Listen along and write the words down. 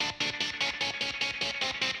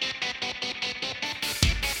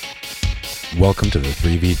Welcome to the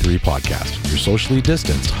 3v3 podcast, your socially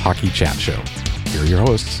distanced hockey chat show. Here are your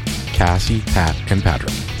hosts, Cassie, Pat, and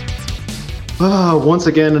Patrick. Once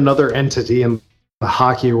again, another entity in the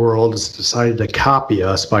hockey world has decided to copy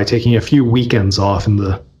us by taking a few weekends off in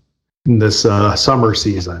this summer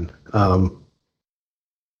season.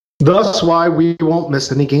 Thus why we won't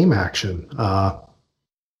miss any game action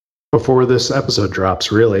before this episode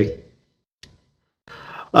drops, really.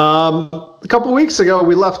 A couple weeks ago,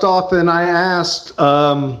 we left off and I asked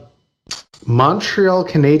Montreal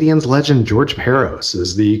Canadiens legend George Parros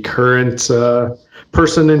is the current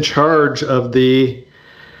person in charge of the,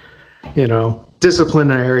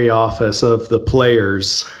 disciplinary office of the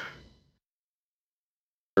players.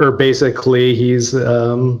 Or basically, he's,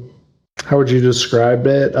 how would you describe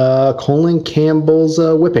it? Colin Campbell's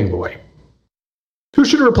whipping boy. Who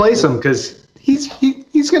should replace him? Because he's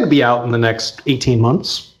going to be out in the next 18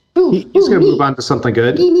 months. He's going to move on to something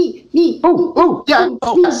good. Me.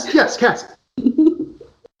 Yes, Cassie.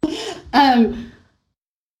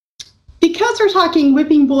 Because we're talking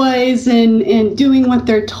whipping boys and doing what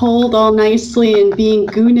they're told all nicely and being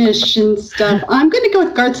goonish and stuff, I'm going to go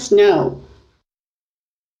with Garth Snow.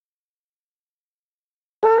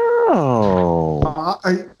 Oh.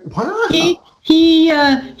 Wow.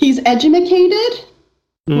 He's edumacated,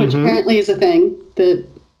 which apparently is a thing that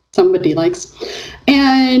somebody likes.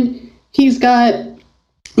 And he's got,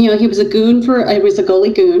 he was a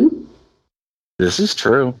goalie goon. This is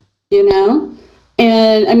true.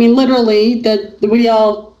 And I mean, literally, that we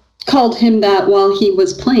all called him that while he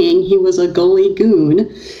was playing. He was a goalie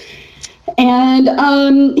goon.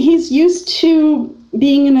 And he's used to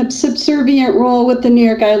being in a subservient role with the New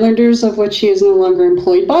York Islanders, of which he is no longer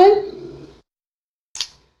employed by.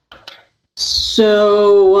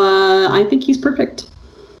 So I think he's perfect.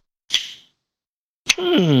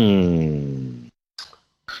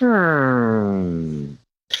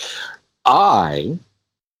 I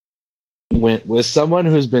went with someone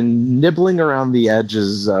who's been nibbling around the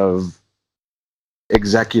edges of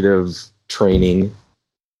executive training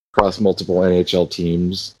across multiple NHL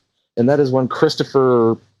teams, and that is one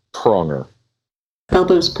Christopher Pronger.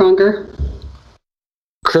 Elbows Pronger.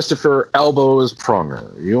 Christopher Elbows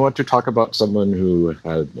Pronger. You want to talk about someone who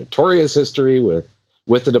had notorious history with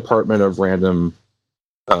the Department of Random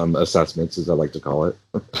Assessments, as I like to call it,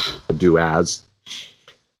 do as,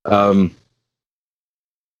 because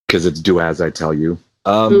it's do as I tell you.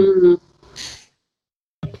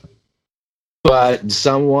 But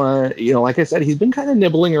someone, like I said, he's been kind of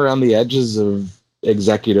nibbling around the edges of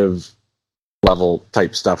executive level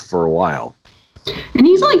type stuff for a while. And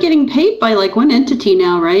he's only getting paid by one entity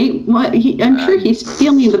now, right? I'm sure he's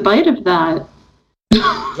feeling the bite of that.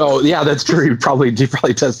 Oh yeah, that's true. He probably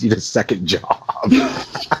does need a second job.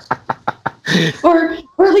 or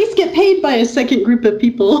at least get paid by a second group of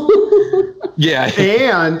people. Yeah.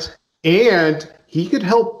 And he could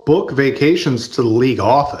help book vacations to the league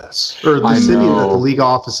office or the city that the league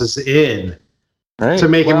office is in, right, to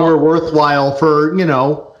make it more worthwhile for,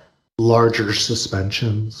 larger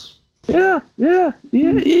suspensions. Yeah.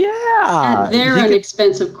 At their own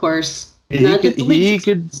expense, of course. He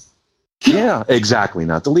could. Yeah, exactly.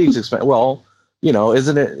 Not the league's expense. Well,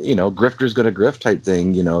 isn't it, grifters go to grift type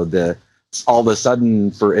thing, all of a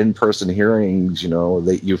sudden for in-person hearings,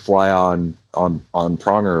 that you fly on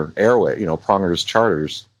Pronger Airway, Pronger's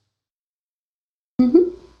charters. Mm-hmm.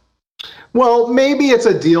 Well, maybe it's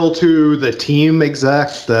a deal to the team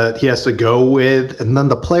exec that he has to go with, and then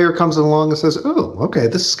the player comes along and says, oh, okay,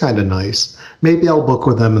 this is kind of nice. Maybe I'll book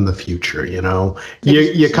with them in the future,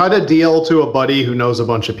 You cut a deal to a buddy who knows a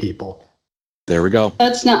bunch of people. There we go.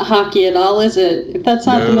 That's not hockey at all, is it? That's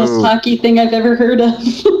not the most hockey thing I've ever heard of.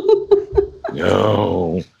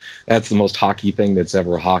 No. That's the most hockey thing that's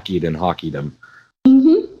ever hockeyed in hockeydom.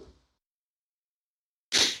 Mm-hmm.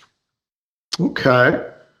 Okay.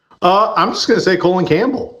 I'm just going to say Colin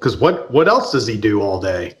Campbell, because what else does he do all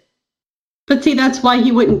day? But see, that's why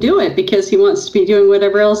he wouldn't do it, because he wants to be doing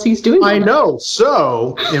whatever else he's doing. I know.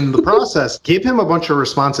 So, in the process, give him a bunch of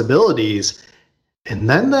responsibilities, and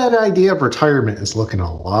then that idea of retirement is looking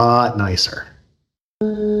a lot nicer.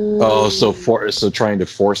 So trying to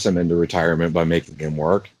force him into retirement by making him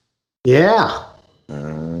work? Yeah.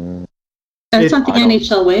 That's not the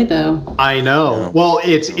NHL way, though. I know. Yeah. Well,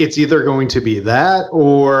 it's either going to be that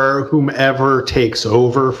or whomever takes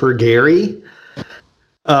over for Gary.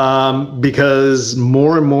 Because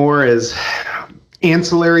more and more as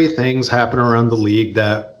ancillary things happen around the league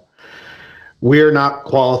that we're not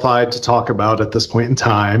qualified to talk about at this point in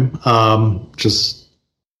time. Just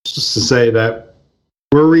to say that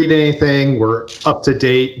we're reading anything, we're up to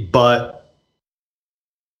date, but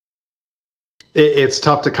it's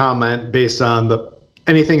tough to comment based on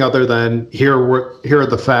anything other than here are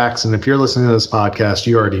the facts. And if you're listening to this podcast,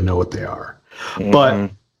 you already know what they are. Mm-hmm. But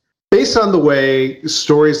based on the way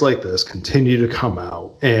stories like this continue to come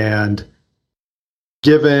out, and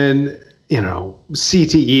given,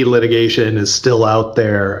 CTE litigation is still out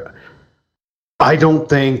there, I don't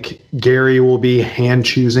think Gary will be hand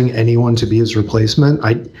choosing anyone to be his replacement.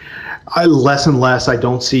 I less and less, I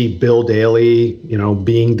don't see Bill Daly,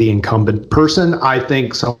 being the incumbent person. I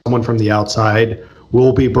think someone from the outside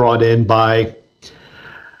will be brought in by,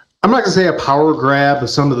 I'm not going to say a power grab of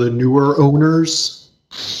some of the newer owners,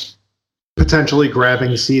 potentially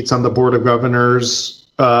grabbing seats on the Board of Governors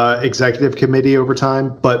executive committee over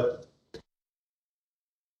time. But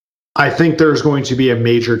I think there's going to be a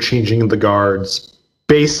major changing of the guards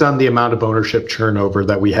based on the amount of ownership turnover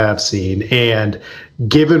that we have seen. And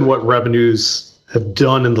given what revenues have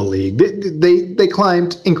done in the league, they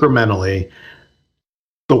climbed incrementally.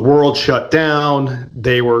 The world shut down.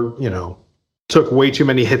 They were, took way too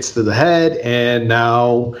many hits to the head, and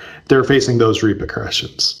now they're facing those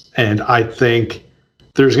repercussions. And I think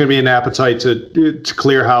there's going to be an appetite to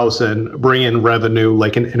clear house and bring in revenue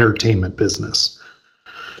like an entertainment business.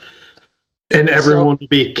 And everyone will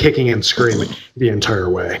be kicking and screaming the entire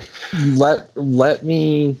way. Let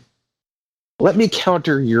me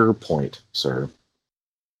counter your point, sir.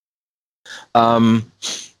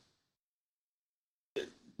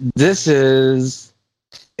 This is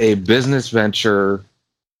a business venture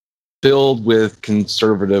filled with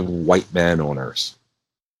conservative white man owners.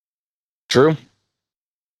 True?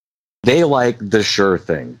 They like the sure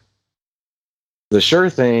thing. The sure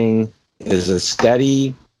thing is a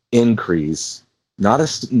steady increase, not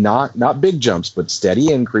big jumps, but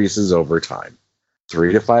steady increases over time.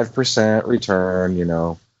 3 to 5% return,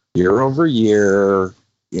 year over year,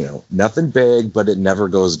 nothing big, but it never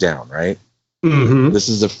goes down, right? Mm-hmm. This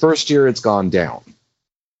is the first year it's gone down.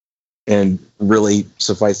 And really,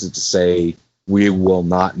 suffice it to say, we will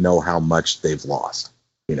not know how much they've lost.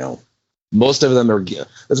 Most of them are,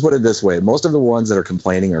 let's put it this way, most of the ones that are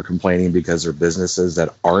complaining because their businesses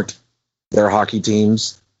that aren't their hockey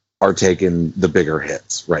teams are taking the bigger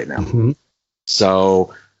hits right now. Mm-hmm.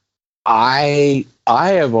 So I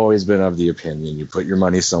have always been of the opinion you put your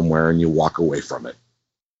money somewhere and you walk away from it.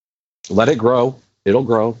 Let it grow. It'll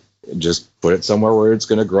grow. Just put it somewhere where it's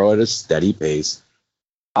going to grow at a steady pace.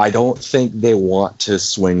 I don't think they want to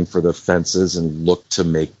swing for the fences and look to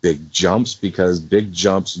make big jumps, because big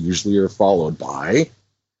jumps usually are followed by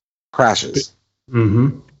crashes.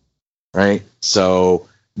 Mm-hmm. Right? So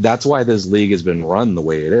that's why this league has been run the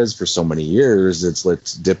way it is for so many years. It's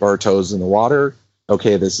let's dip our toes in the water.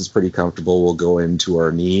 Okay, this is pretty comfortable. We'll go into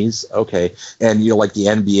our knees. Okay. And like the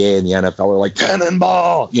NBA and the NFL are like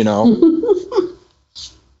cannonball,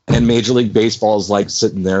 And Major League Baseball is like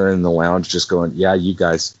sitting there in the lounge just going, yeah, you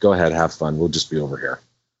guys go ahead, have fun. We'll just be over here.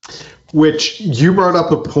 Which you brought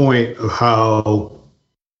up a point of how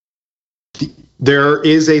there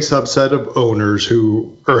is a subset of owners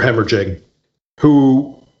who are hemorrhaging,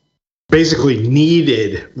 who basically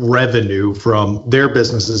needed revenue from their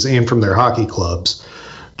businesses and from their hockey clubs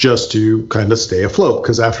just to kind of stay afloat.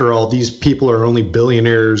 Because after all, these people are only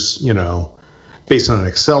billionaires, based on an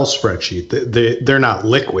Excel spreadsheet. They're not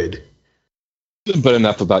liquid. But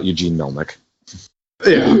enough about Eugene Melnyk.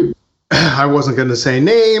 Yeah. I wasn't going to say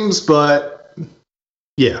names, but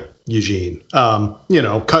yeah, Eugene.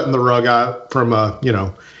 Cutting the rug out from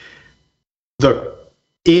the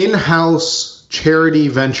in-house charity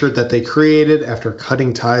venture that they created after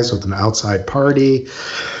cutting ties with an outside party.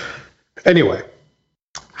 Anyway,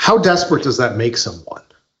 how desperate does that make someone?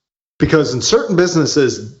 Because in certain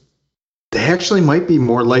businesses, they actually might be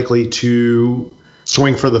more likely to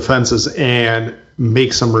swing for the fences and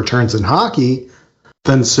make some returns in hockey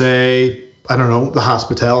than, say, I don't know, the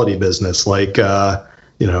hospitality business, like,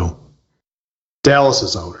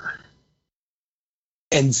 Dallas's owner.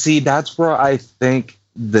 And see, that's where I think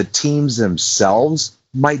the teams themselves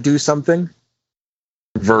might do something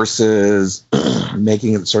versus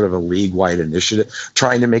making it sort of a league-wide initiative,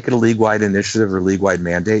 trying to make it a league-wide initiative or league-wide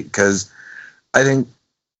mandate. Because I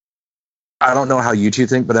don't know how you two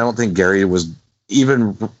think, but I don't think Gary was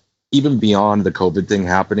even beyond the COVID thing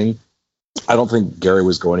happening. I don't think Gary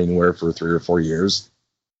was going anywhere for 3 or 4 years.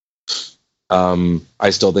 I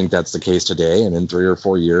still think that's the case today. And in 3 or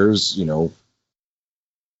 4 years,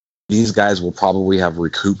 these guys will probably have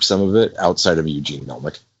recouped some of it outside of Eugene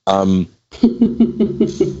Melnyk.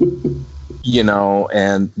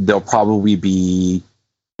 And they'll probably be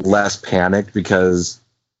less panicked, because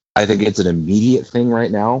I think it's an immediate thing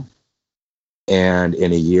right now. And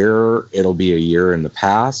in a year, it'll be a year in the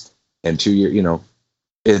past. and 2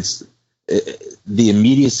 years, the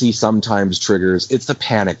immediacy sometimes triggers. It's the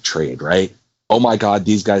panic trade, right? Oh my God,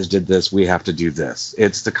 these guys did this. We have to do this.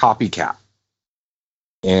 It's the copycat.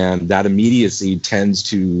 And that immediacy tends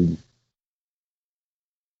to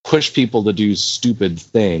push people to do stupid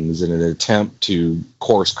things in an attempt to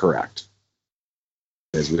course correct.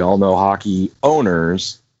 As we all know, hockey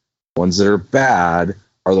owners, ones that are bad,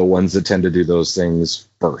 are the ones that tend to do those things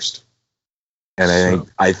first. And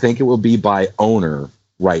I think it will be by owner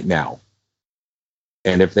right now.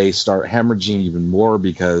 And if they start hemorrhaging even more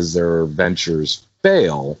because their ventures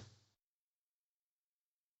fail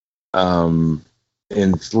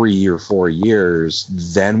in 3 or 4 years,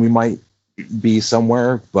 then we might be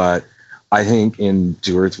somewhere. But I think in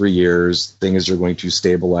 2 or 3 years, things are going to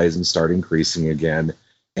stabilize and start increasing again,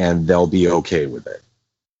 and they'll be okay with it.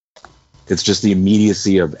 It's just the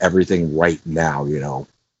immediacy of everything right now,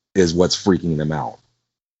 is what's freaking them out.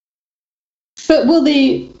 But will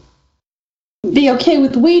they be okay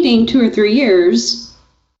with waiting 2 or 3 years?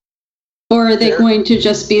 Or are they going to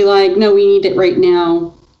just be like, no, we need it right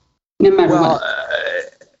now, no matter what?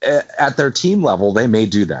 At their team level, they may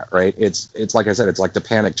do that, right? It's like I said, it's like the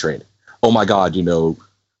panic trade. Oh my God,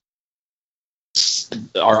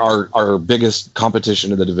 our biggest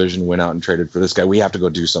competition in the division went out and traded for this guy. We have to go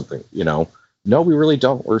do something, No, we really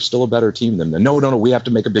don't. We're still a better team than them. No, we have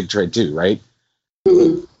to make a big trade too, right?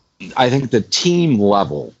 Mm-hmm. I think the team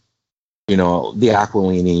level, the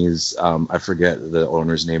Aquilinis, I forget the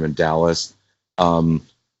owner's name in Dallas,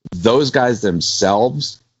 those guys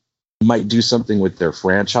themselves might do something with their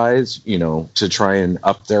franchise, to try and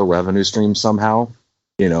up their revenue stream somehow,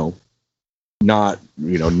 not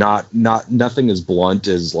nothing as blunt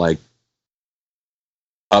as like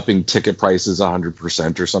upping ticket prices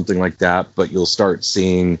 100% or something like that, but you'll start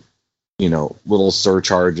seeing, little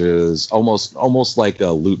surcharges, almost like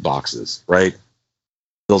loot boxes, right?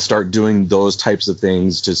 They'll start doing those types of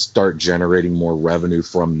things to start generating more revenue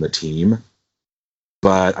from the team.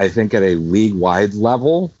 But I think at a league-wide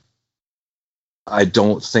level, I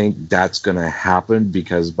don't think that's going to happen,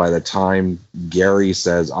 because by the time Gary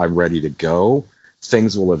says, I'm ready to go,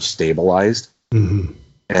 things will have stabilized. Mm-hmm.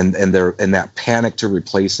 And that panic to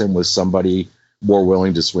replace him with somebody more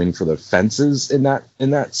willing to swing for the fences in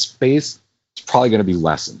that space, it's probably going to be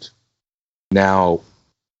lessened. Now,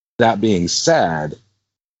 that being said,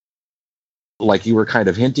 like you were kind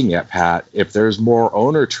of hinting at, Pat, if there's more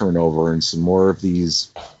owner turnover and some more of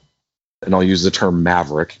these, and I'll use the term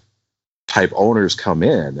maverick type owners come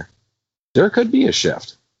in, there could be a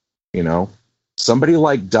shift. Somebody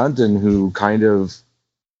like Dundon, who kind of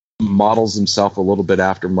models himself a little bit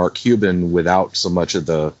after Mark Cuban without so much of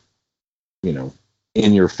the,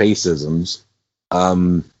 in your faceisms,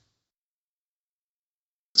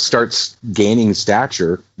 starts gaining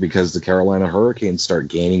stature because the Carolina Hurricanes start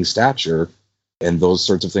gaining stature, and those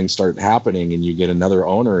sorts of things start happening, and you get another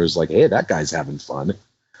owner who's like, hey, that guy's having fun.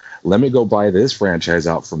 Let me go buy this franchise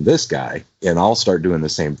out from this guy, and I'll start doing the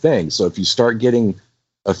same thing. So if you start getting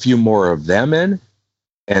a few more of them in,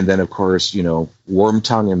 and then, of course,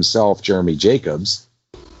 Wormtongue himself, Jeremy Jacobs,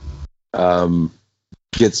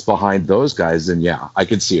 gets behind those guys, then yeah, I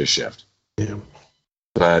could see a shift. Yeah.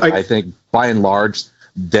 But I think by and large,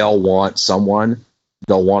 they'll want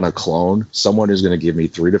a clone, someone who's going to give me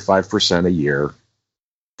 3 to 5% a year.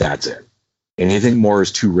 That's it. Anything more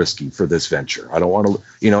is too risky for this venture. I don't want to,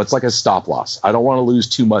 it's like a stop loss. I don't want to lose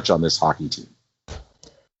too much on this hockey team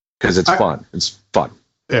because it's fun. It's fun.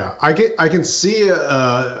 Yeah, I can see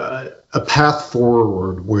a path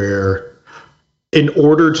forward where, in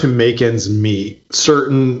order to make ends meet,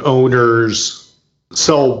 certain owners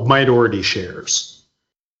sell minority shares.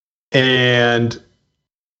 And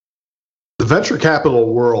the venture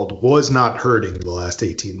capital world was not hurting the last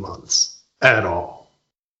 18 months at all.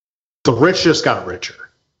 The rich just got richer.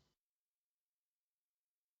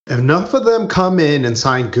 Enough of them come in and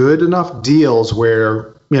sign good enough deals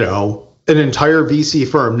where, an entire VC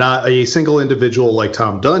firm, not a single individual like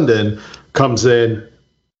Tom Dundon, comes in,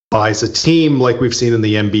 buys a team like we've seen in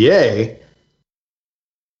the NBA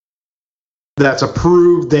that's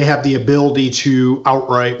approved. They have the ability to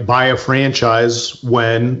outright buy a franchise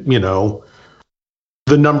when,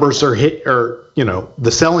 the numbers are hit, or,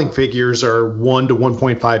 the selling figures are 1 to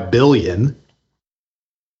 1.5 billion.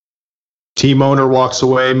 Team owner walks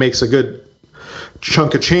away, makes a good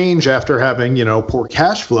chunk of change after having, poor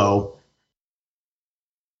cash flow.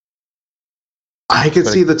 I could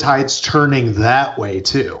see the tides turning that way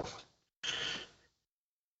too.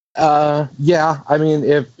 Yeah, I mean,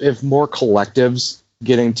 if more collectives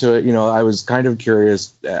get into it, I was kind of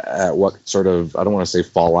curious at what sort of, I don't want to say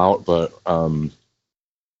fallout, but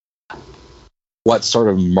what sort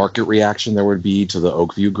of market reaction there would be to the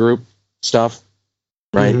Oakview Group stuff,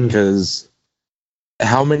 right? Because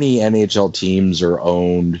how many NHL teams are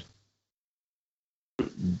owned,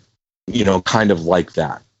 kind of like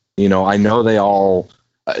that? I know they all,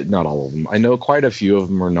 not all of them, I know quite a few of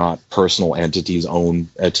them are not personal entities own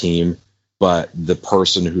a team, but the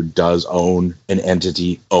person who does own an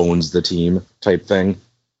entity owns the team type thing.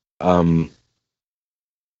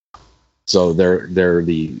 So they're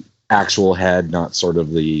the actual head, not sort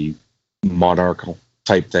of the monarchical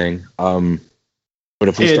type thing. But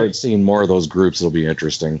if we start seeing more of those groups, it'll be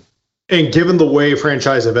interesting. And given the way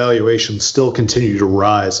franchise evaluations still continue to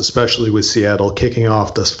rise, especially with Seattle kicking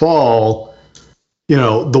off this fall, the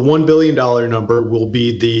 $1 billion number will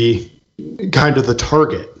be the kind of the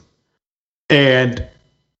target. And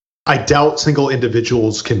I doubt single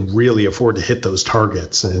individuals can really afford to hit those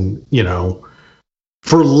targets. And,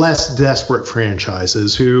 for less desperate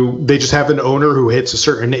franchises who they just have an owner who hits a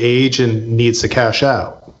certain age and needs to cash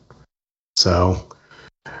out. So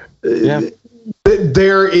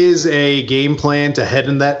there is a game plan to head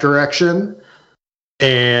in that direction.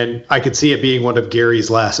 And I could see it being one of Gary's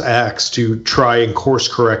last acts to try and course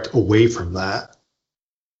correct away from that.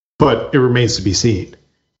 But it remains to be seen.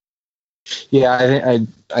 Yeah,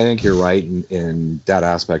 I think you're right in that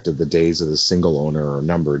aspect of the days of the single owner are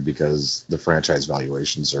numbered because the franchise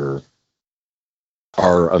valuations are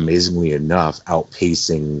amazingly enough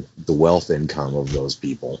outpacing the wealth income of those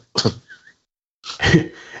people.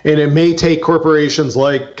 And it may take corporations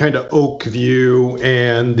like kind of Oakview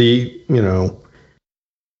and the,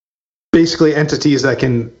 basically entities that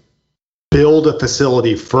can build a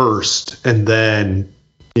facility first and then,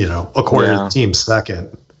 acquire the team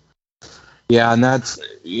second. Yeah, and that's,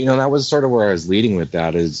 that was sort of where I was leading with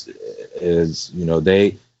that is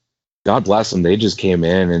they, God bless them, they just came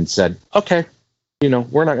in and said, okay,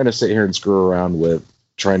 we're not going to sit here and screw around with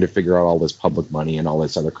trying to figure out all this public money and all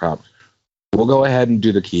this other crap. We'll go ahead and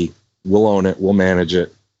do the key. We'll own it. We'll manage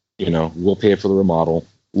it. We'll pay for the remodel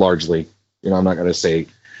largely. I'm not going to say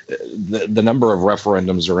the number of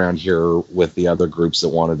referendums around here with the other groups that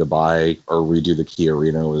wanted to buy or redo the Key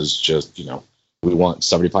Arena was just, we want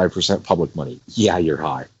 75% public money. Yeah, you're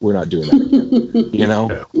high. We're not doing that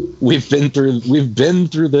again. We've been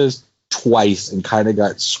through this twice and kind of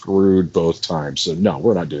got screwed both times. So no,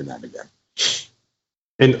 we're not doing that again.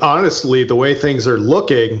 And honestly, the way things are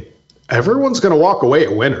looking, everyone's going to walk away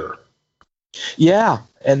a winner. Yeah,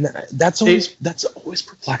 and that's always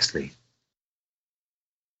perplexed me.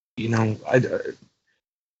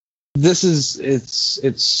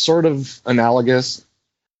 It's sort of analogous.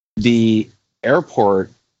 The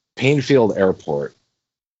airport, Painfield Airport,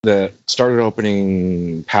 that started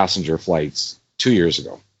opening passenger flights 2 years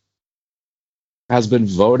ago, has been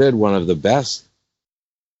voted one of the best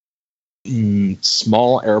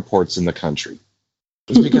small airports in the country.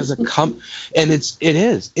 It's because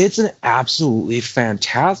it's an absolutely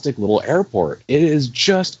fantastic little airport. It is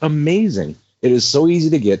just amazing. It is so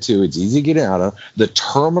easy to get to. It's easy to get out of. The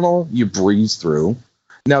terminal you breeze through.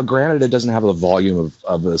 Now, granted, it doesn't have the volume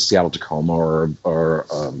of a Seattle Tacoma or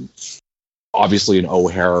obviously an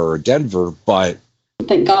O'Hare or Denver, but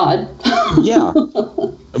thank God. Yeah,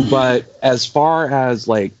 but as far as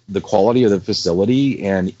like the quality of the facility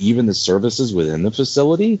and even the services within the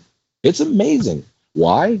facility, it's amazing.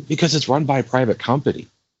 Why? Because it's run by a private company.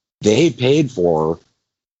 They paid for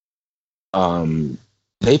the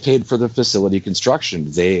facility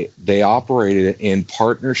construction. They operated it in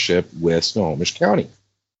partnership with Snohomish County.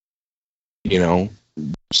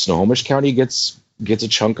 Snohomish County gets a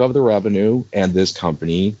chunk of the revenue, and this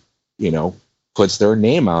company, puts their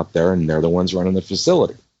name out there, and they're the ones running the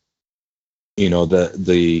facility.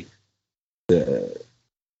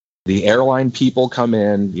 The airline people come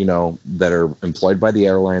in, that are employed by the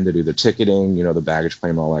airline to do the ticketing, the baggage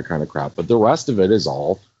claim, all that kind of crap. But the rest of it is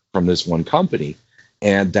all from this one company.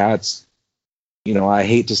 And that's, I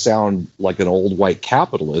hate to sound like an old white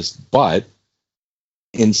capitalist, but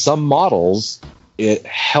in some models, it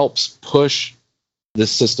helps push the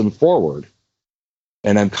system forward.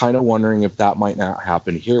 And I'm kind of wondering if that might not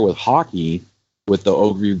happen here with hockey, with the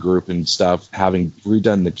Oakview Group and stuff, having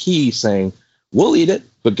redone the Key, saying, we'll eat it,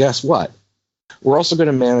 but guess what? We're also going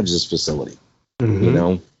to manage this facility,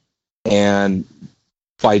 And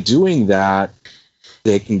by doing that,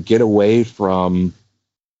 they can get away from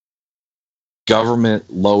government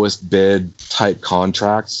lowest bid type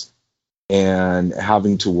contracts and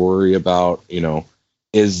having to worry about,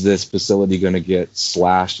 is this facility going to get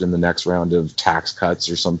slashed in the next round of tax cuts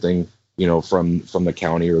or something, from the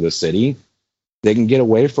county or the city? They can get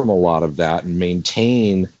away from a lot of that and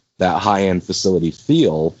maintain that high-end facility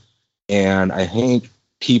feel And I think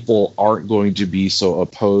people aren't going to be so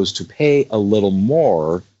opposed to pay a little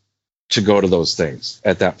more to go to those things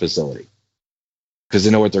at that facility, because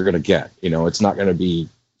they know what they're going to get. It's not going to be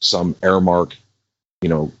some Airmark,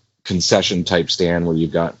 concession type stand where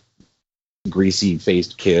you've got greasy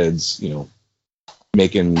faced kids,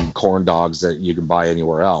 making corn dogs that you can buy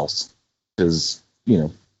anywhere else. Because,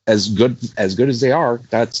 as good as they are,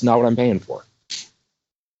 that's not what I'm paying for.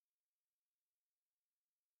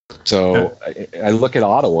 So I look at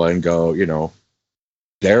Ottawa and go,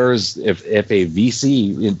 there's if a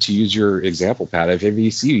VC, to use your example, Pat, if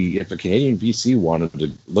a Canadian VC wanted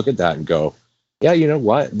to look at that and go, yeah, you know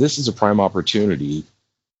what, this is a prime opportunity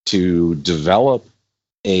to develop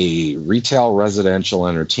a retail residential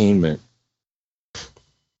entertainment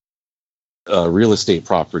real estate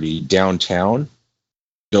property downtown,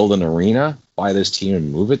 build an arena, buy this team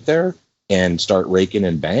and move it there, and start raking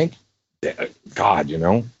in bank. God,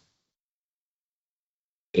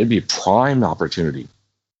 it'd be a prime opportunity.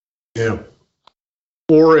 Yeah.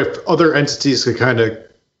 Or if other entities could kind of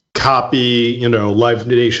copy, Live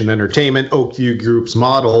Nation Entertainment, Oakview Group's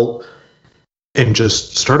model, and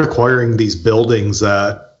just start acquiring these buildings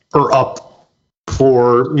that are up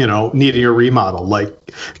for, needing a remodel.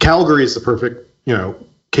 Like Calgary is the perfect,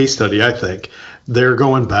 case study, I think. They're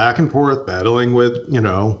going back and forth, battling with,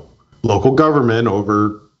 local government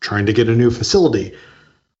over trying to get a new facility.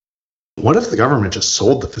 What if the government just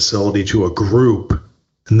sold the facility to a group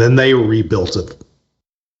and then they rebuilt it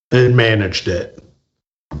and managed it?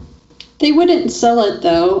 They wouldn't sell it,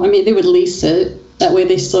 though. I mean, they would lease it. That way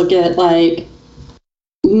they still get,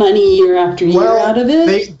 money year after year out of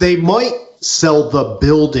it. They might sell the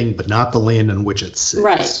building, but not the land in which it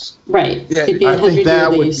sits. Right. Yeah, I think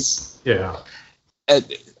that would be, yeah.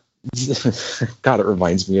 God, it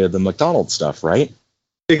reminds me of the McDonald's stuff, right?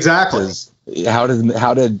 Exactly. How did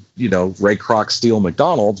Ray Kroc steal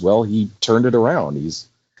McDonald's? Well, he turned it around. He's,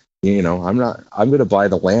 I'm going to buy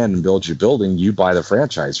the land and build your building. You buy the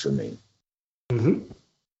franchise from me. Mm-hmm.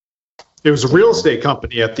 It was a real estate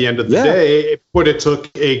company at the end of the day, but it took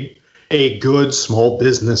a good small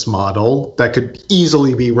business model that could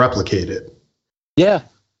easily be replicated. Yeah.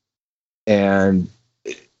 And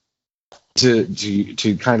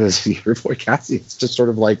to kind of see your boy Cassie, it's just sort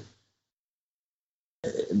of like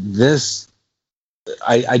this.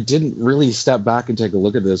 I didn't really step back and take a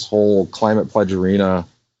look at this whole Climate Pledge Arena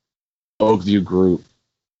Oakview Group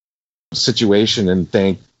situation and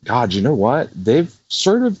think, God, you know what? They've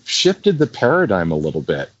sort of shifted the paradigm a little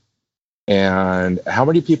bit. And how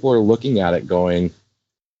many people are looking at it going,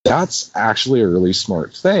 that's actually a really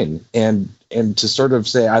smart thing. And to sort of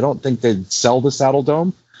say, I don't think they'd sell the Saddle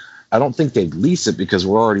Dome. I don't think they'd lease it because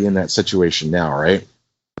we're already in that situation now, right?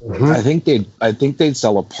 Mm-hmm. I think they'd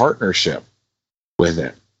sell a partnership with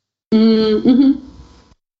it. Mm-hmm.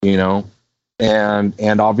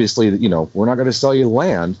 And obviously, we're not going to sell you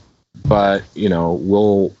land, but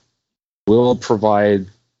we'll provide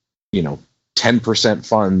 10%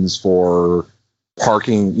 funds for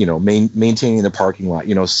parking, maintaining the parking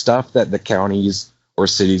lot, stuff that the counties or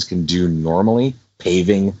cities can do normally,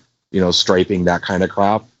 paving, striping, that kind of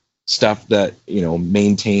crap, stuff that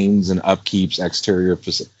maintains and upkeeps exterior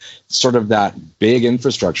sort of that big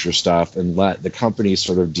infrastructure stuff, and let the companies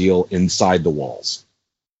sort of deal inside the walls.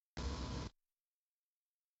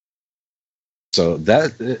 So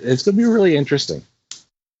that it's going to be really interesting.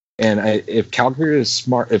 And if Calgary is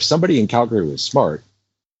smart, if somebody in Calgary was smart,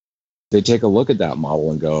 they take a look at that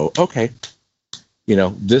model and go, okay,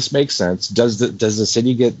 this makes sense. Does the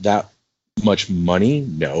city get that much money?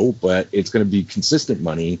 No, but it's going to be consistent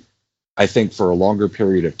money, I think, for a longer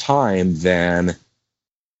period of time than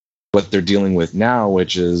what they're dealing with now,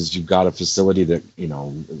 which is you've got a facility that,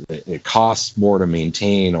 it costs more to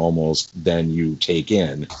maintain almost than you take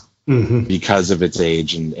in. Mm-hmm. Because of its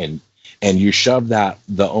age, and you shove the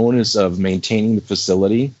onus of maintaining the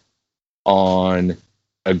facility on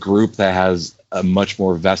a group that has a much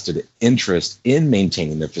more vested interest in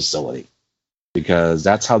maintaining the facility, because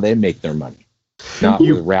that's how they make their money. Not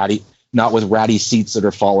with ratty seats that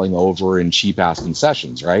are falling over and cheap ass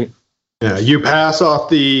concessions, right? Yeah, you pass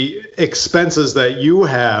off the expenses that you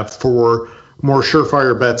have for more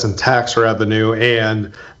surefire bets and tax revenue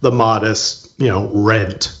and the modest,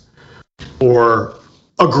 rent or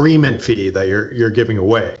agreement fee that you're giving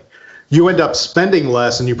away. You end up spending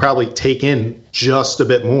less, and you probably take in just a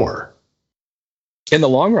bit more. In the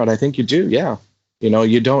long run, I think you do. Yeah,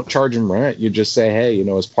 you don't charge them rent. You just say, hey,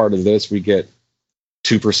 as part of this, we get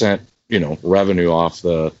 2%, revenue off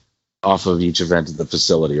of each event of the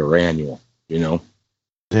facility, or annual. Yeah.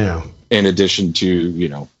 In addition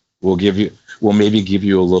to we'll maybe give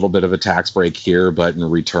you a little bit of a tax break here, but in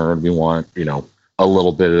return we want, a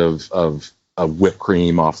little bit of whipped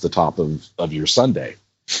cream off the top of your sundae.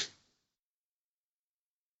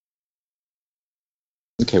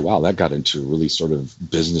 Okay, wow, that got into a really sort of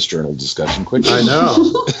business journal discussion quickly. I know.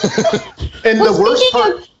 And the worst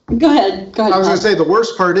part... Go ahead. I was going to say, the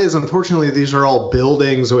worst part is, unfortunately, these are all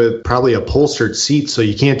buildings with probably upholstered seats, so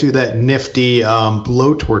you can't do that nifty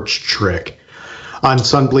blowtorch trick on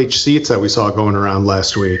sun-bleached seats that we saw going around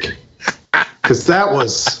last week. Because that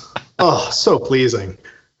was, so pleasing.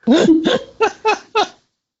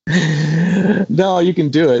 No, you can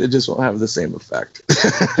do it. It just won't have the same effect.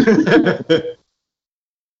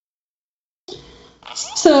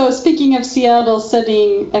 So, speaking of Seattle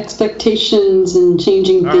setting expectations and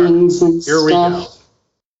changing things and here stuff.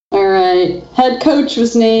 All right. Head coach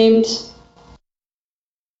was named.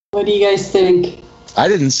 What do you guys think? I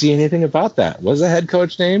didn't see anything about that. Was a head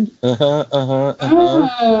coach named? No.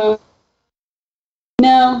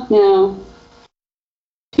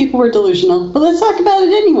 People were delusional. But let's talk about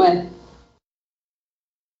it anyway.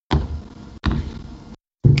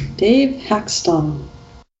 Dave Haxtell.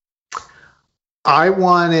 I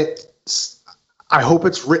hope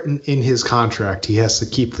it's written in his contract he has to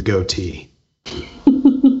keep the goatee.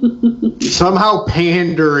 Somehow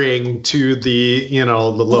pandering to the, the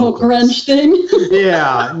locals. Grunge thing.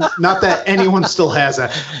 Yeah, not that anyone still has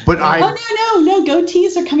that, but no,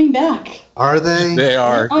 goatees are coming back. Are they? They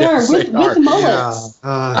are. Yes, with mullets.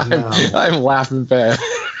 Yeah. No. I'm laughing bad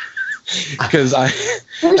because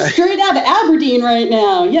we're straight out of Aberdeen right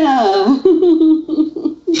now. Yeah.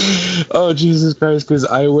 Oh, Jesus Christ, because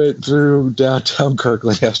I went through downtown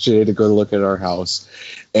Kirkland yesterday to go look at our house,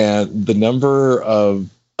 and the number of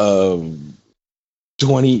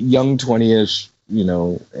 20-ish,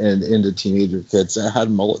 and into teenager kids that had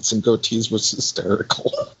mullets and goatees was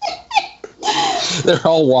hysterical. They're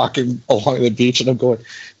all walking along the beach, and I'm going,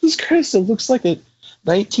 Jesus Christ, it looks like a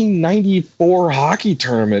 1994 hockey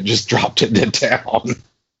tournament just dropped into town.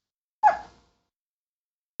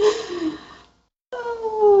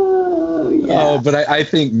 Oh, but I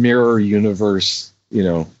think Mirror Universe,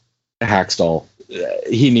 Hackstall,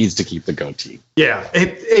 he needs to keep the goatee. Yeah,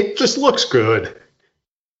 it just looks good.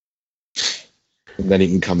 And then he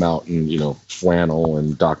can come out in, flannel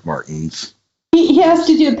and Doc Martens. He has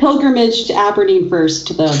to do a pilgrimage to Aberdeen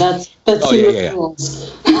first, though. That's the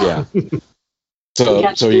rules. Yeah. So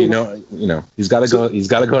he's got to go. He's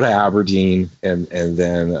got to go to Aberdeen and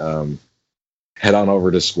then head on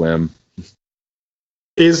over to swim.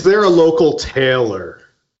 Is there a local tailor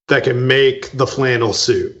that can make the flannel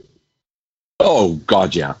suit? Oh,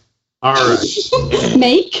 God, yeah. All right.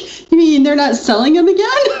 Make? You mean they're not selling them again?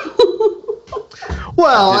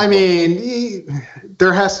 Well, I mean,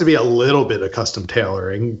 there has to be a little bit of custom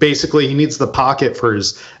tailoring. Basically, he needs the pocket for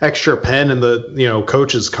his extra pen and the,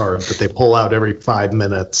 coach's card that they pull out every 5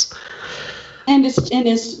 minutes. And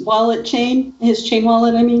his wallet chain, his chain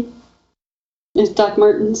wallet, his Doc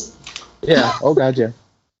Martens. Yeah. Oh, God, yeah.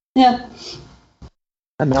 Yeah.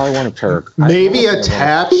 And now I want a Turk. Maybe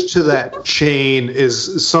attached to that chain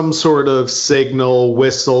is some sort of signal,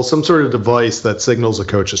 whistle, some sort of device that signals a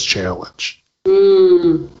coach's challenge.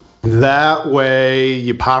 Mm. That way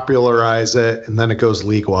you popularize it, and then it goes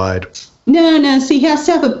league-wide. No. See, he has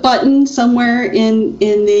to have a button somewhere in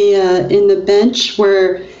the bench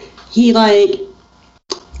where he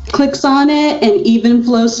clicks on it, and Even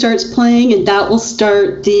Flow starts playing, and that will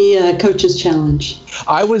start the coach's challenge.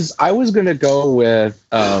 I was gonna go with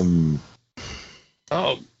oh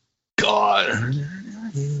God,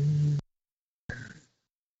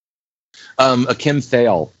 a Kim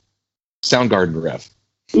Thale Soundgarden riff.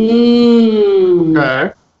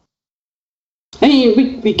 Okay.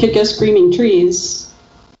 We could go Screaming Trees.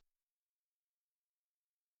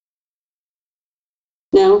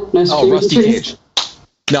 No Screaming Rusty Trees. Cage.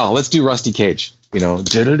 No, let's do Rusty Cage. No,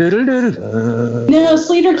 Sleater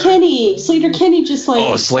Kenny. Sleater Kenny just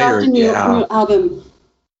Slater, dropped a new album.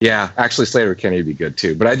 Yeah, actually, Slater Kenny would be good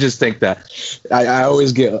too. But I just think that I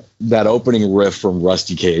always get that opening riff from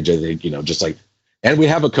Rusty Cage. I think just and we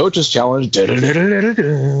have a coach's challenge. Oh,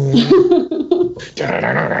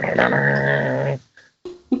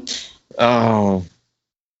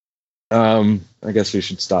 I guess we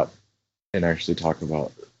should stop and actually talk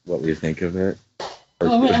about what we think of it. We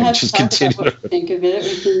don't have to talk about what we think of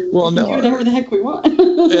it. We can do whatever the heck we want.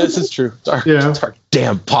 Yes, it's true. It's our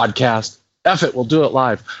damn podcast. F it, we'll do it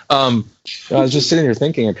live. I was just sitting here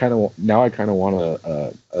thinking, I kind of want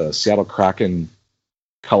a Seattle Kraken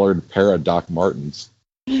colored pair of Doc Martens.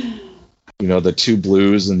 The two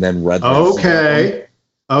blues and then red. Okay.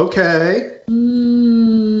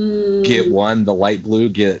 get one, the light blue,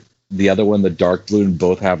 get the other one, the dark blue, and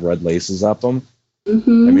both have red laces up them.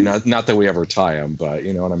 Mm-hmm. I mean, not that we ever tie them, but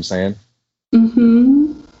you know what I'm saying?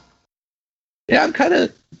 Mm-hmm. Yeah, I'm kind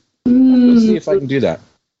of. Let's see if I can do that.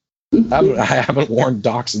 I haven't worn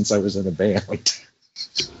Doc since I was in a band.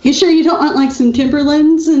 You sure you don't want like some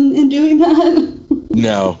Timberlands and doing that?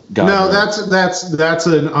 No, God, no, that's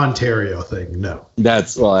an Ontario thing. No,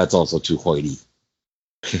 that's also too hoity.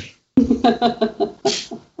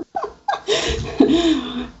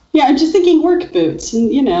 Yeah, I'm just thinking work boots,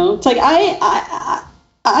 and you know, it's like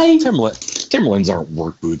Timberlands aren't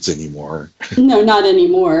work boots anymore. No, not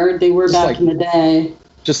anymore. They were back in the day.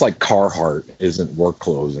 Just like Carhartt isn't work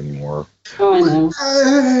clothes anymore. Oh, I know.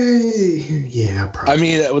 Yeah, probably. I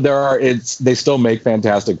mean, they still make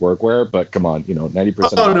fantastic workwear, but come on,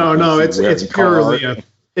 90%. Oh no, it's purely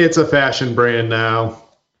it's a fashion brand now.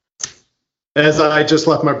 As I just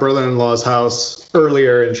left my brother-in-law's house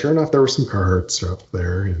earlier, and sure enough, there were some Carhartts up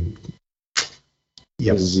there. And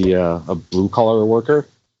yep. Is he a blue-collar worker?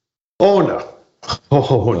 Oh no,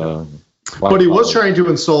 no. But he was trying to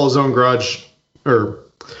install his own garage or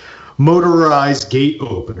motorized gate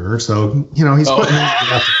opener, so he's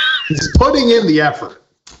putting in the effort.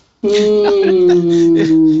 He's putting in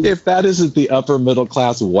the effort. If that isn't the upper middle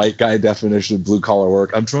class white guy definition of blue collar work,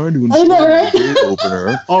 I'm trying to install a gate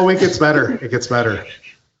opener. Oh, it gets better.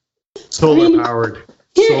 Solar powered.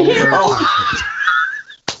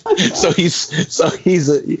 So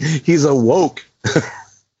he's a woke.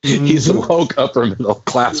 He's a woke upper middle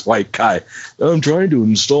class white guy. I'm trying to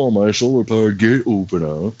install my solar powered gate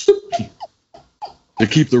opener to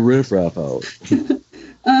keep the riffraff out.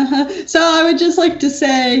 So I would just like to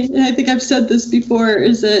say, and I think I've said this before,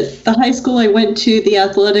 is that the high school I went to, the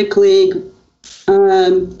athletic league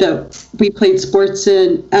that we played sports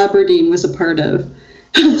in, Aberdeen was a part of.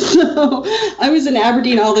 So I was in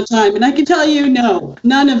Aberdeen all the time, and I can tell you, no,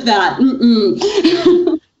 none of that.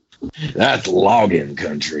 That's logging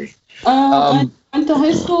country. I went to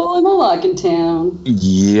high school in a logging town.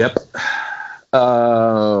 Yep.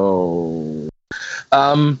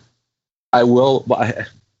 I will.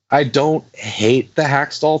 I don't hate the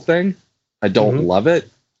Hackstall thing. I don't love it.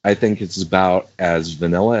 I think it's about as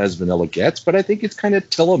vanilla gets, but I think it's kind of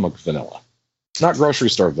Tillamook vanilla. It's not grocery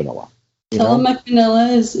store vanilla. Tillamook vanilla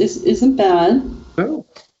isn't bad. No.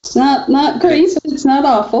 It's not great, but it's not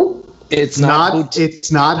awful. It's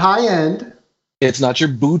not high end. It's not your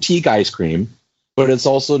boutique ice cream, but it's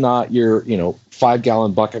also not your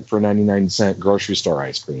 5-gallon bucket for 99-cent grocery store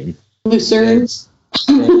ice cream. Lucerne.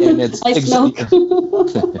 And it's ice milk.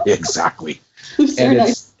 Exactly. Lucerne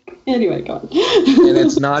ice. Anyway, go on. And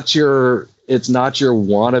it's not your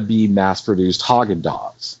wannabe mass-produced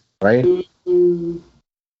Haagen-Dazs, right? Mm-hmm.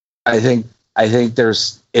 I think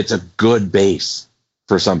it's a good base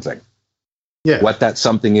for something. Yeah. What that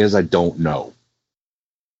something is, I don't know.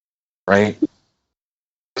 Right?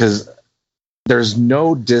 Because there's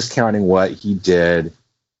no discounting what he did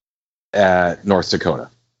at North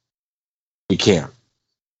Dakota. You can't.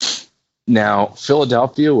 Now,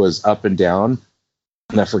 Philadelphia was up and down,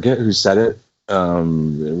 and I forget who said it.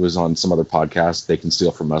 It was on some other podcast. They can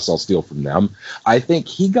steal from us, I'll steal from them. I think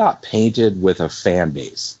he got painted with a fan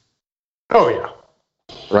base. Oh, yeah.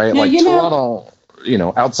 Right? Now, like Toronto...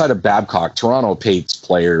 outside of Babcock, Toronto paints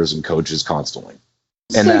players and coaches constantly,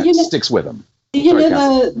 and that sticks with them.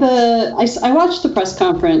 I watched the press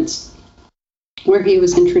conference where he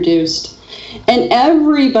was introduced, and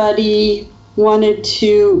everybody wanted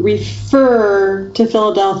to refer to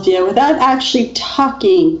Philadelphia without actually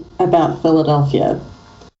talking about Philadelphia,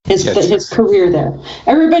 his career there.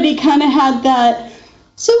 Everybody kind of had that.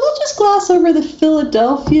 So we'll just gloss over the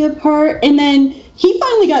Philadelphia part, and then he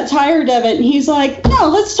finally got tired of it, and he's like, no,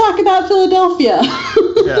 let's talk about Philadelphia.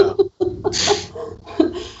 Yeah.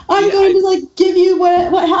 I'm going to give you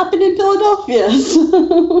what happened in Philadelphia.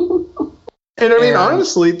 And I mean,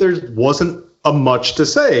 honestly, there wasn't much to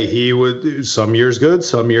say. He would some years good,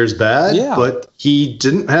 some years bad, but he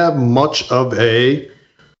didn't have much of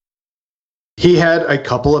he had a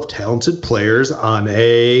couple of talented players on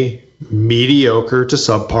a mediocre to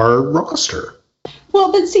subpar roster.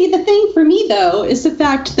 Well, but see, the thing for me, though, is the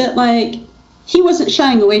fact that, he wasn't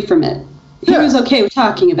shying away from it. He was okay with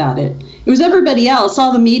talking about it. It was everybody else,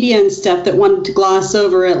 all the media and stuff, that wanted to gloss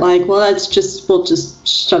over it, we'll just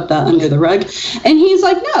shut that under the rug. And he's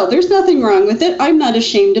like, no, there's nothing wrong with it. I'm not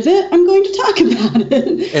ashamed of it. I'm going to talk about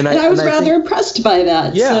it. And I was rather impressed by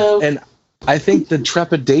that. Yeah, so. And I think the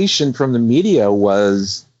trepidation from the media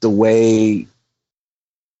was the way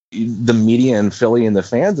the media in Philly and the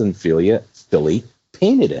fans in Philly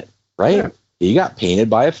painted it, right? Yeah. He got painted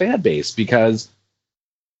by a fan base because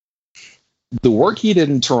the work he did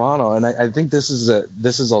in Toronto, and I think this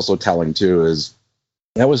is also telling too, is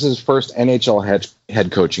that was his first NHL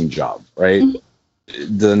head coaching job, right?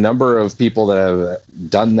 Mm-hmm. The number of people that have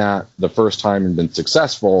done that the first time and been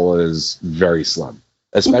successful is very slim,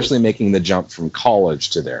 especially making the jump from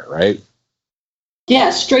college to there, right?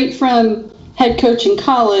 Yeah, straight from head coach in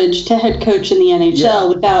college to head coach in the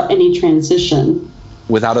NHL without any transition.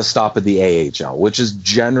 Without a stop at the AHL, which is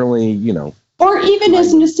generally, or even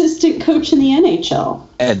as an assistant coach in the NHL.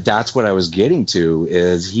 And that's what I was getting to,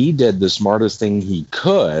 is he did the smartest thing he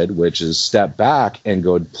could, which is step back and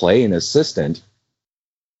go play an assistant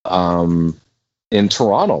in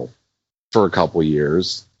Toronto for a couple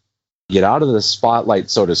years, get out of the spotlight,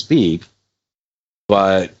 so to speak,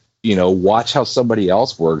 but, watch how somebody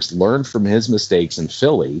else works, learn from his mistakes in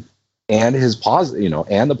Philly and his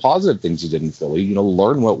and the positive things he did in Philly,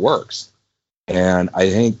 learn what works. And I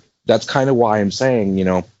think that's kind of why I'm saying,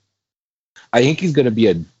 I think he's going to be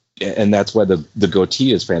and that's why the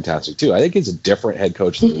goatee is fantastic too. I think he's a different head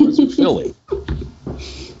coach than he was in Philly.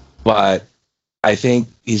 But I think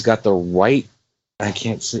he's got the right, I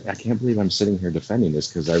can't believe I'm sitting here defending this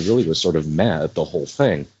because I really was sort of mad at the whole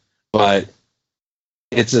thing. But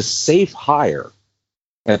it's a safe hire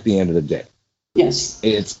at the end of the day. Yes.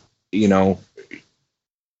 It's,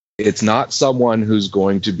 it's not someone who's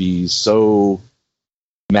going to be so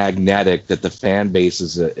magnetic that the fan base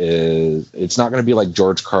is it's not going to be like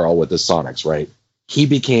George Karl with the Sonics, right? He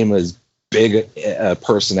became as big a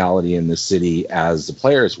personality in the city as the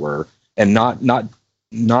players were, and not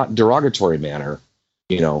derogatory manner,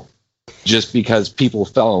 just because people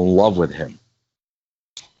fell in love with him.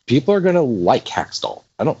 People are going to like Hackstall.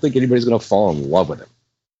 I don't think anybody's going to fall in love with him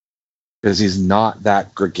because he's not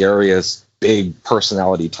that gregarious, big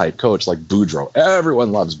personality type coach like Boudreau.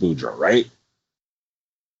 Everyone loves Boudreau, right?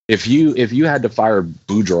 If you had to fire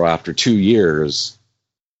Boudreau after 2 years,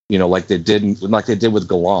 like they did with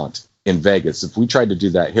Gallant in Vegas, if we tried to do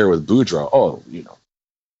that here with Boudreau,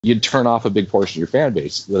 you'd turn off a big portion of your fan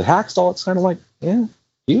base. With Hackstall, it's kind of like, yeah,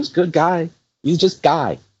 he was a good guy. He's just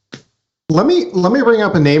guy. Let me bring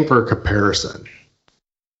up a name for a comparison.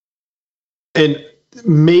 And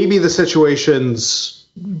maybe the situations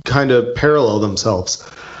kind of parallel themselves.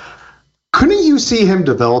 Couldn't you see him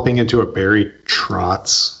developing into a Barry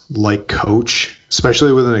Trotz-like coach,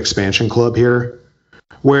 especially with an expansion club here?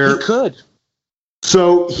 Where he could.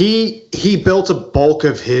 So he built a bulk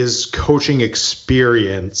of his coaching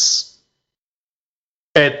experience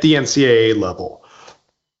at the NCAA level,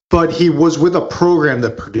 but he was with a program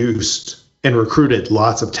that produced and recruited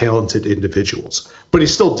lots of talented individuals, but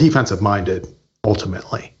he's still defensive minded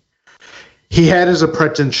ultimately. He had his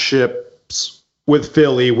apprenticeships with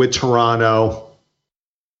Philly, with Toronto.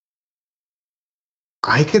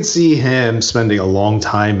 I could see him spending a long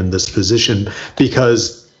time in this position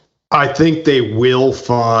because I think they will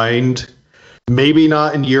find, maybe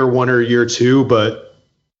not in year 1 or year 2, but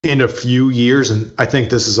in a few years, and I think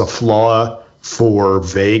this is a flaw for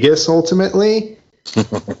Vegas ultimately,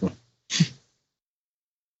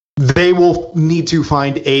 they will need to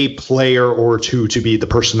find a player or two to be the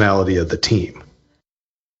personality of the team.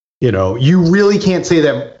 You really can't say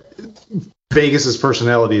that Vegas's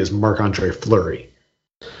personality is Marc-Andre Fleury.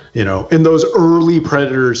 In those early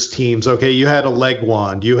Predators teams, okay, you had a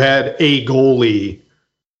Legwand, you had a goalie,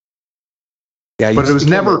 but it was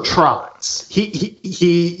never Trotz.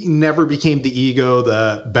 He never became the ego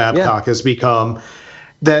that Babcock has become,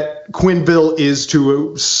 that Quenneville is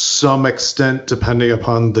to some extent, depending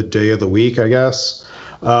upon the day of the week, I guess.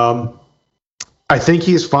 I think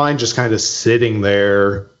he's fine just kind of sitting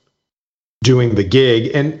there doing the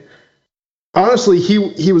gig. And honestly,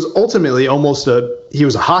 he was ultimately he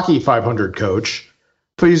was a hockey 500 coach,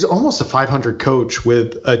 but he's almost a 500 coach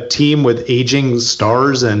with a team with aging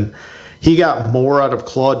stars, and he got more out of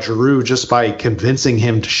Claude Giroux just by convincing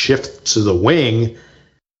him to shift to the wing,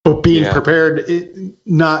 but being prepared,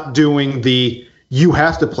 not doing you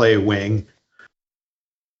have to play a wing.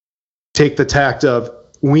 Take the tact of,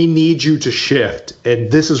 we need you to shift,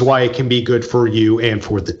 and this is why it can be good for you and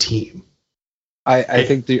for the team. I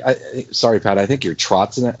think sorry, Pat, I think your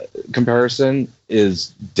Trotz comparison is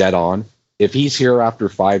dead on. If he's here after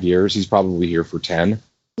 5 years, he's probably here for 10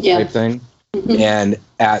 type thing. Mm-hmm. And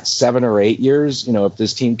at 7 or 8 years, if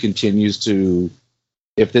this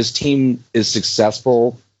team is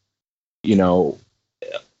successful,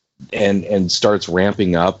 and starts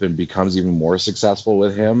ramping up and becomes even more successful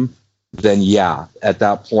with him, then at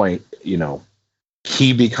that point,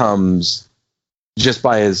 he becomes, just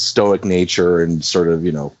by his stoic nature and sort of,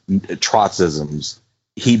 Trotzisms,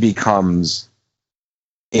 he becomes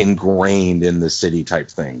ingrained in the city type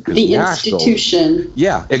thing. The institution.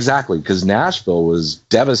 Yeah, exactly. Because Nashville was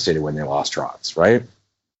devastated when they lost Trotz, right?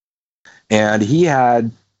 And he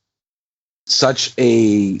had such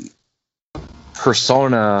a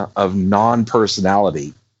persona of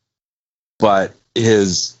non-personality, but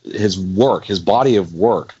his work, his body of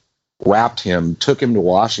work, wrapped him, took him to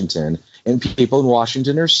Washington, and people in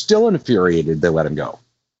Washington are still infuriated they let him go.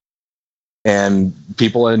 And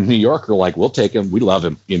people in New York are like, we'll take him. We love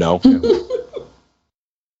him, you know?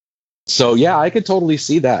 So, yeah, I could totally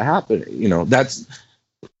see that happen. You know, that's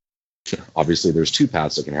obviously there's two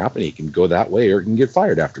paths that can happen. He can go that way or he can get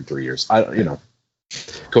fired after 3 years.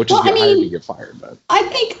 Coaches get hired to get fired. But I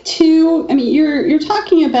think, too, you're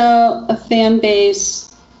talking about a fan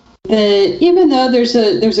base that even though there's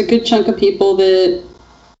a good chunk of people that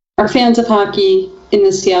are fans of hockey in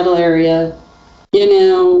the Seattle area, you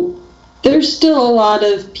know, there's still a lot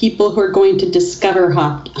of people who are going to discover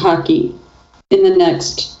hockey in the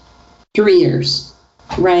next 3 years,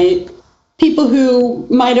 right? People who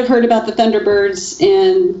might have heard about the Thunderbirds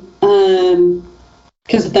and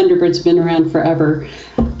because the Thunderbirds have been around forever,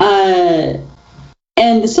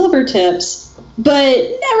 and the Silvertips, but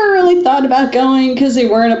never really thought about going because they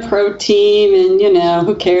weren't a pro team and, you know,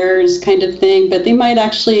 who cares kind of thing. But they might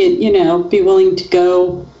actually, you know, be willing to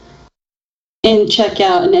go and check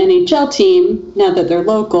out an NHL team now that they're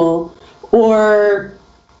local, or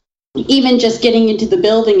even just getting into the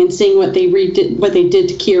building and seeing what they did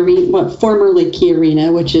to Key Arena, what formerly Key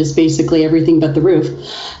Arena, which is basically everything but the roof.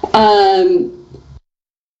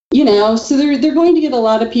 You know, so they're going to get a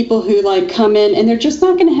lot of people who like come in and they're just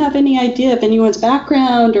not going to have any idea of anyone's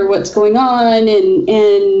background or what's going on,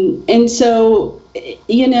 and so,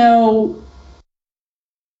 you know,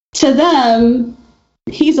 to them,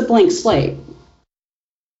 he's a blank slate.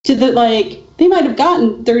 To the, like, they might have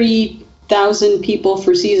gotten 30,000 people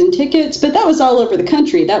for season tickets, but that was all over the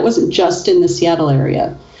country. That wasn't just in the Seattle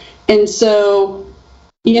area. And so,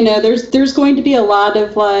 you know, there's going to be a lot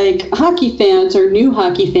of like hockey fans or new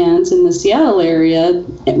hockey fans in the Seattle area,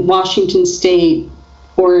 Washington State,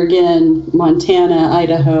 Oregon, Montana,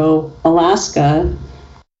 Idaho, Alaska,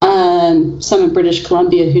 some in British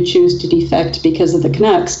Columbia who choose to defect because of the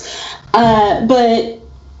Canucks. But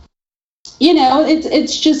you know,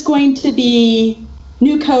 it's just going to be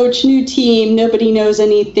new coach, new team, nobody knows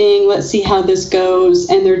anything, let's see how this goes,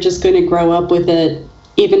 and they're just going to grow up with it.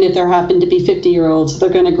 Even if there happen to be 50-year-olds, they're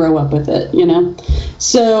going to grow up with it, you know?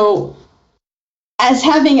 So as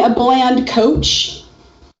having a bland coach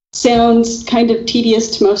sounds kind of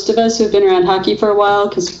tedious to most of us who've been around hockey for a while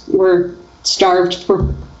because we're starved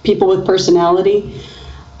for people with personality.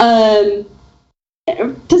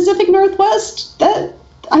 Pacific Northwest, that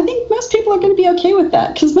I think most people are going to be okay with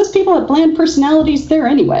that because most people have bland personalities there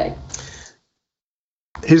anyway.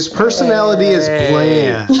 His personality is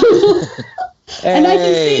bland. And I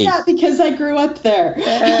can see that because I grew up there.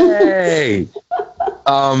 Hey.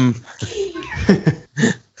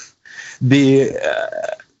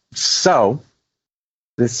 So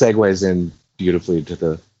this segues in beautifully to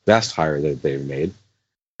the best hire that they've made.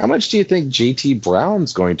 How much do you think JT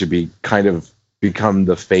Brown's going to be kind of become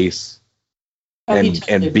the face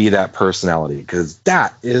and be that personality? Because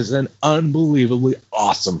that is an unbelievably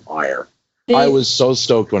awesome hire. I was so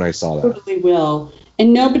stoked when I saw that. Totally will.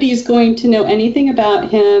 And nobody's going to know anything about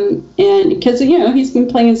him, and because, you know, he's been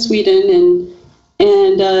playing in Sweden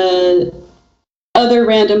and other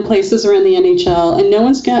random places around the NHL, and no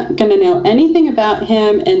one's going to know anything about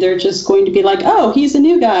him, and they're just going to be like, oh, he's a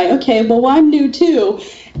new guy. Okay, well, I'm new too.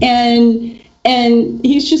 And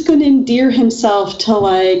he's just going to endear himself to,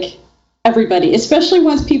 like, everybody, especially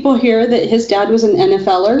once people hear that his dad was an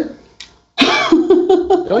NFLer.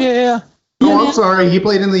 Oh, yeah. Oh, I'm sorry. He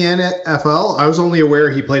played in the NFL? I was only aware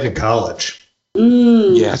he played in college.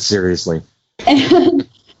 Yeah, seriously. And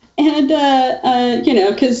you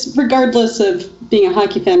know, because regardless of being a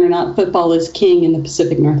hockey fan or not, football is king in the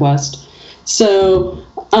Pacific Northwest. So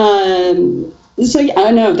yeah,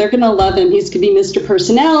 I know they're going to love him. He's going to be Mr.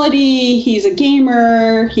 Personality. He's a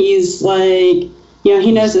gamer. He's like, you know,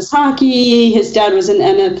 he knows his hockey. His dad was an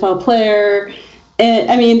NFL player. And,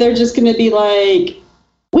 I mean, they're just going to be like,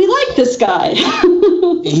 we like this guy.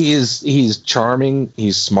 He's charming.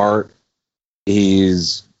 He's smart.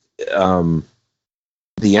 He's the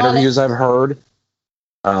interviews I've heard.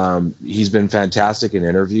 He's been fantastic in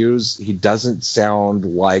interviews. He doesn't sound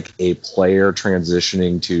like a player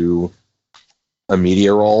transitioning to a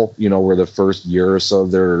media role. You know, where the first year or so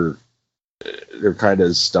they're kind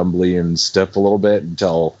of stumbly and stiff a little bit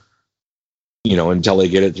until they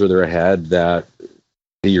get it through their head that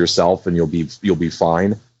be yourself and you'll be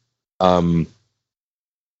fine.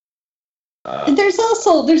 There's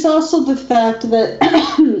also the fact that,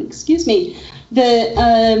 excuse me,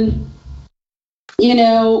 that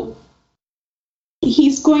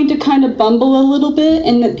he's going to kind of bumble a little bit,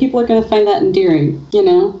 and that people are going to find that endearing,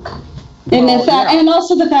 And and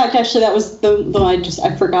also the fact, actually, that was though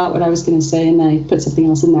I forgot what I was going to say, and I put something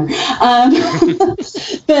else in there.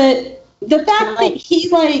 But the fact that he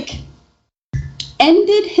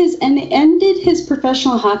ended his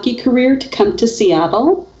professional hockey career to come to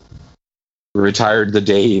Seattle. Retired the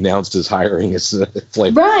day he announced his hiring as a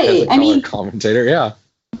commentator. Yeah.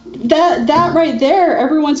 That right there,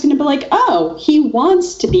 everyone's going to be like, oh, he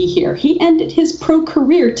wants to be here. He ended his pro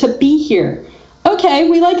career to be here. Okay,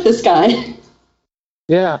 we like this guy.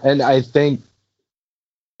 Yeah, and I think,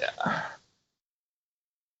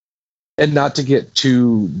 and not to get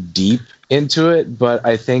too deep into it, but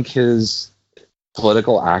I think his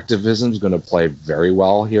political activism is going to play very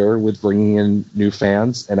well here with bringing in new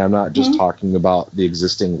fans. And I'm not just talking about the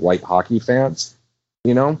existing white hockey fans,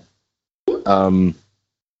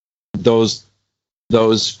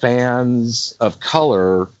 those fans of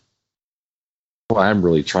color. Well, I'm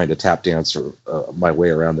really trying to tap dance my way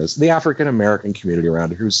around this. The African American community around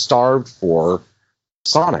here who starved for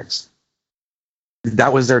Sonics.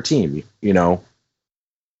 That was their team,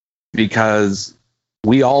 because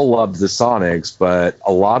we all loved the Sonics, but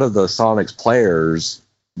a lot of the Sonics players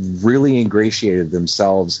really ingratiated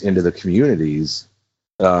themselves into the communities,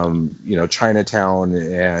 Chinatown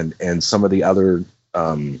and some of the other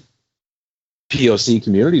POC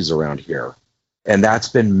communities around here. And that's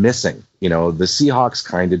been missing. The Seahawks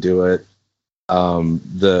kind of do it.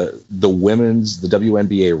 The women's, the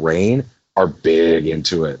WNBA Reign are big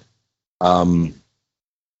into it.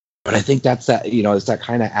 But I think that's it's that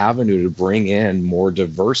kind of avenue to bring in more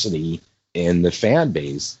diversity in the fan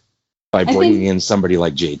base by bringing in somebody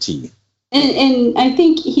like JT. And I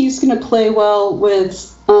think he's going to play well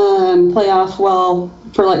with, play off well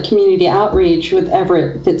for community outreach with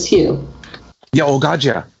Everett Fitzhugh. Yeah, oh God,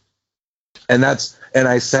 yeah. And I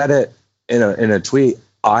said it in a tweet.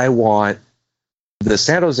 I want the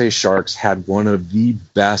San Jose Sharks had one of the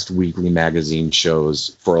best weekly magazine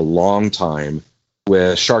shows for a long time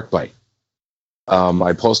with Shark Bite.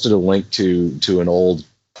 I posted a link to an old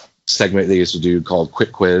segment they used to do called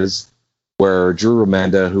Quick Quiz, where Drew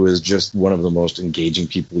Remenda, who is just one of the most engaging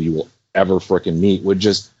people you will ever frickin' meet, would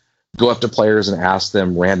just go up to players and ask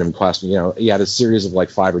them random questions. He had a series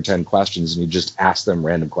of 5 or 10 questions, and he just asked them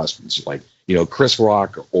random questions, like, Chris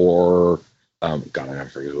Rock or God, I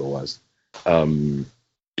forget who it was.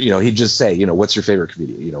 He'd just say, what's your favorite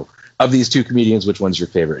comedian? Of these two comedians, which one's your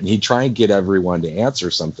favorite? And he'd try and get everyone to answer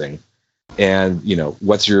something. And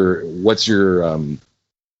what's your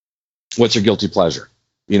guilty pleasure?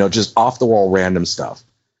 Just off the wall random stuff.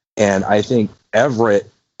 And I think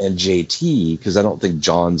Everett and JT, because I don't think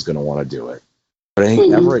John's going to want to do it, but I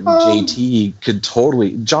think Everett and JT could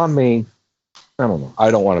totally. John may. I don't know. I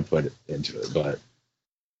don't want to put it into it, but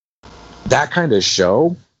that kind of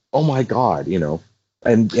show. Oh my God,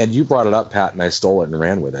 and you brought it up, Pat, and I stole it and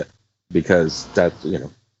ran with it. Because that,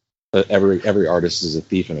 every artist is a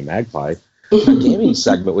thief and a magpie. A gaming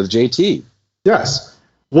segment with JT. Yes.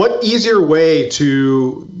 What easier way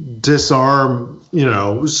to disarm,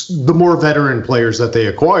 the more veteran players that they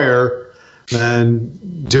acquire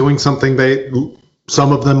than doing something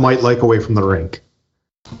some of them might like away from the rink.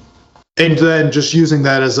 And then just using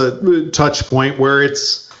that as a touch point where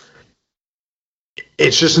it's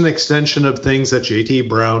just an extension of things that JT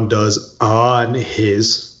Brown does on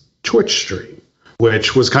his Twitch stream,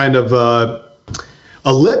 which was kind of a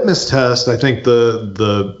litmus test I think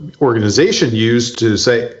the organization used to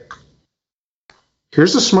say,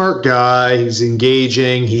 here's a smart guy, he's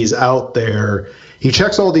engaging, he's out there, he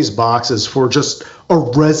checks all these boxes for just a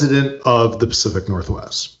resident of the Pacific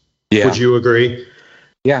Northwest. Yeah. Would you agree?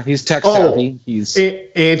 Yeah, he's tech savvy.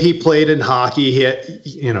 And he played in hockey.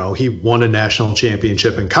 He won a national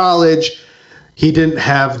championship in college. He didn't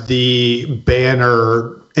have the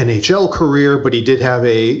banner NHL career, but he did have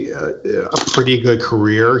a pretty good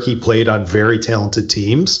career. He played on very talented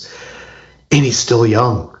teams, and he's still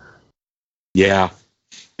young. Yeah,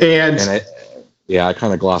 and I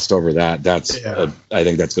kind of glossed over that. I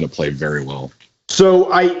think that's going to play very well.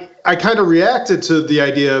 So I kind of reacted to the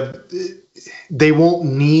idea of they won't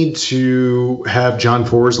need to have John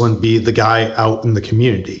Forsland be the guy out in the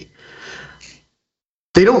community.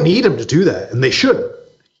 They don't need him to do that, and they shouldn't.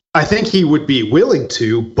 I think he would be willing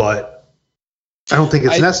to, but I don't think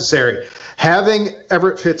it's necessary. Having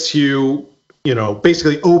Everett Fitzhugh,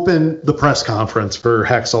 basically open the press conference for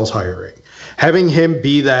Hextall's hiring, having him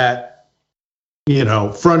be that,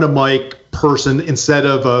 front of mic, person instead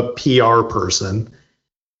of a PR person.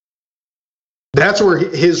 That's where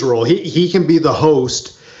his role. He can be the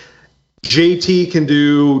host. JT can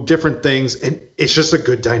do different things, and it's just a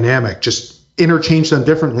good dynamic. Just interchange them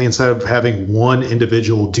differently instead of having one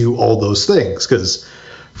individual do all those things. Because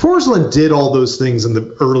Forsland did all those things in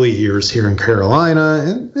the early years here in Carolina,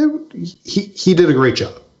 and he did a great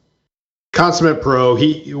job. Consummate pro.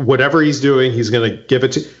 Whatever he's doing, he's going to give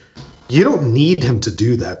it to. You don't need him to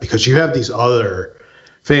do that because you have these other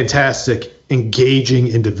fantastic, engaging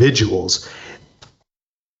individuals.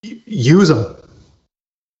 Use them.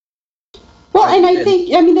 Well, and I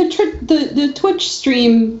think, I mean, the Twitch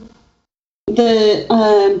stream that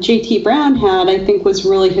JT Brown had, I think, was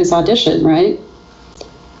really his audition, right?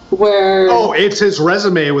 It's his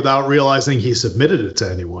resume without realizing he submitted it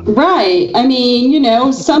to anyone. Right. I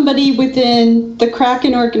mean, somebody within the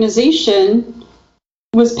Kraken organization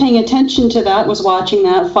was paying attention to that, was watching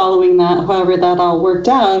that, following that, however that all worked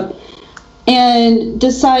out, and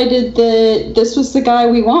decided that this was the guy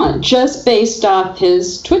we want, just based off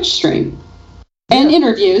his Twitch stream. And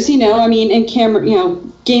interviews, and camera,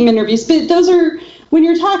 game interviews. But those are, when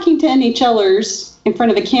you're talking to NHLers in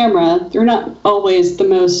front of a camera, they're not always the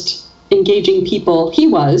most engaging people. He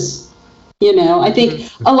was, I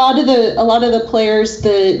think a lot of the players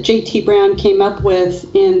that JT Brown came up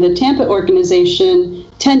with in the Tampa organization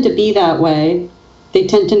tend to be that way. They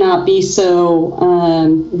tend to not be so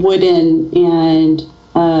wooden and,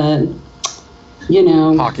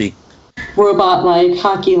 hockey, robot-like,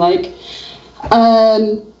 hockey-like.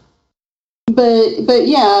 But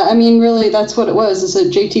yeah, I mean, really, that's what it was, is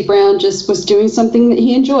that JT Brown just was doing something that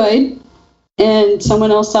he enjoyed, and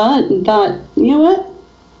someone else saw it and thought, you know what?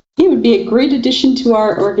 He would be a great addition to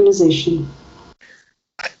our organization.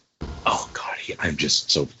 Oh, God, I'm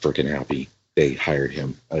just so freaking happy they hired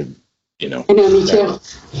him. I know, me too.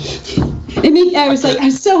 I was like,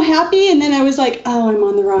 I'm so happy, and then I was like, oh, I'm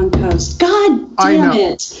on the wrong coast. God damn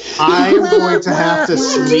it! I'm going to have to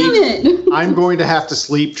sleep. I'm going to have to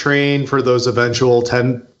sleep train for those eventual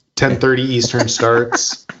 10:30 Eastern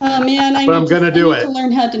starts. Oh man, I'm going to do it. To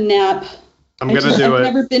learn how to nap. I'm going to do it. I've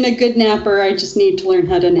never been a good napper. I just need to learn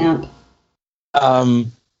how to nap. God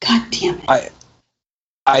damn it!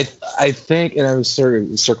 I think, and I was sort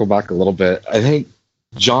of circle back a little bit. I think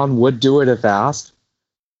John would do it if asked.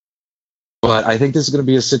 But I think this is going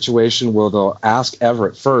to be a situation where they'll ask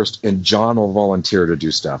Everett first, and John will volunteer to do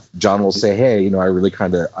stuff. John will say, hey,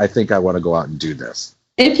 I think I want to go out and do this.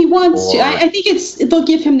 If he wants to. I think they'll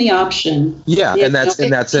give him the option. Yeah, and that's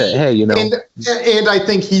it. Hey, And I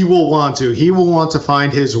think he will want to. He will want to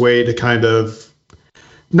find his way to kind of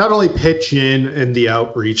not only pitch in the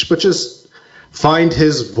outreach, but just find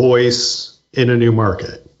his voice in a new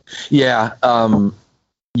market. Yeah,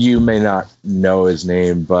 you may not know his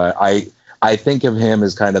name, but I think of him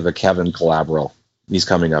as kind of a Kevin Calabro. He's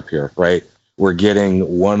coming up here, right? We're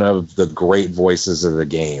getting one of the great voices of the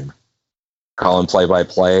game, calling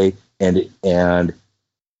play-by-play, and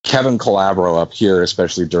Kevin Calabro up here,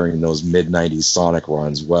 especially during those mid-'90s Sonic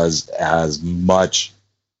runs, was as much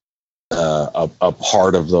a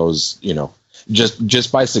part of those,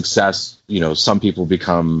 just by success. Some people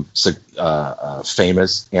become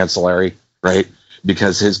famous ancillary, right?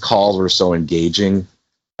 Because his calls were so engaging.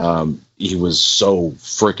 He was so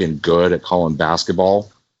freaking good at calling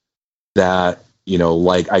basketball that,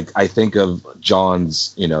 I think of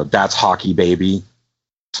John's, that's hockey baby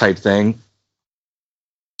type thing.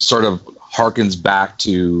 Sort of harkens back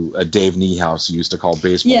to Dave Niehaus, who used to call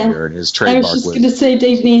baseball here, and his trademark was. I was just going to say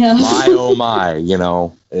Dave Niehaus. My oh my,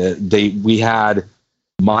 we had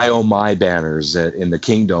my oh my banners in the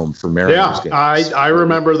Kingdom for Mariners games. I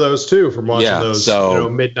remember those too from watching those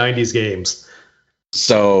mid-'90s games.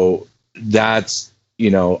 So that's,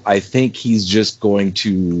 I think he's just going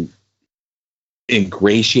to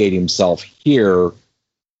ingratiate himself here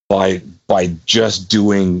by just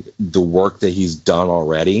doing the work that he's done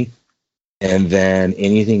already. And then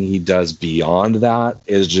anything he does beyond that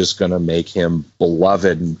is just going to make him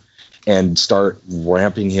beloved and start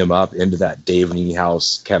ramping him up into that Dave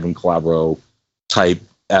Niehaus, Kevin Calabro type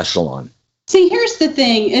echelon. See, here's the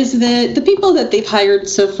thing, is that the people that they've hired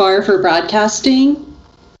so far for broadcasting,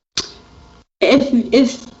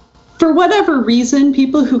 if for whatever reason,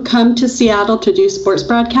 people who come to Seattle to do sports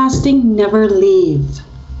broadcasting never leave.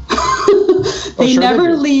 They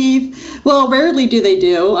never leave. Well, rarely do they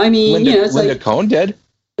do. I mean, Linda Cohn did.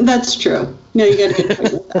 That's true. No, you got to get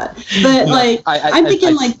point with that. But I'm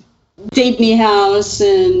thinking Dave Niehaus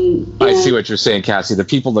and. I see what you're saying, Cassie. The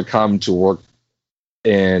people that come to work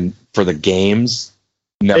for the games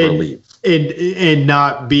never leave. and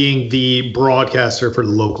not being the broadcaster for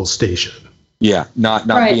the local station. Yeah, not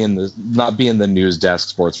Right. being the news desk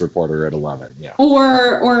sports reporter at 11. Yeah.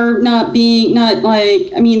 Or not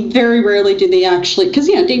like, I mean, very rarely do they actually, because,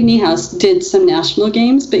 Dave Niehaus did some national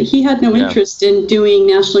games, but he had no interest in doing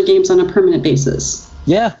national games on a permanent basis.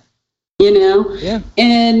 Yeah. Yeah.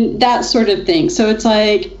 And that sort of thing. So it's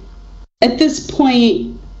like, at this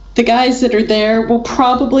point, the guys that are there will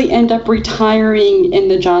probably end up retiring in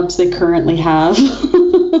the jobs they currently have.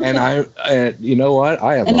 And you know what?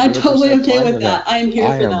 I am. And I'm totally okay with that. I am here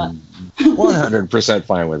for that. 100%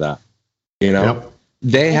 fine with that.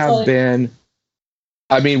 They have been.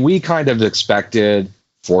 I mean, we kind of expected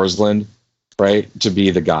Forsland, right, to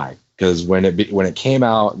be the guy, because when it came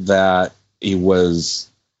out that he was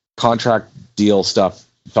contract deal stuff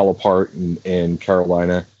fell apart in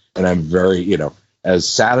Carolina, and I'm very, as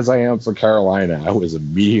sad as I am for Carolina, I was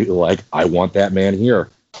immediately like, I want that man here,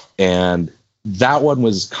 and that one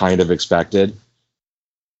was kind of expected.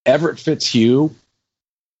 Everett Fitzhugh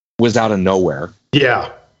was out of nowhere.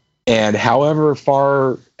 Yeah. And however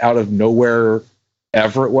far out of nowhere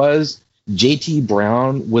Everett was, JT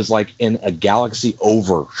Brown was like in a galaxy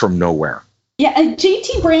over from nowhere. Yeah,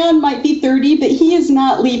 JT Brown might be 30, but he is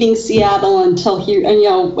not leaving Seattle until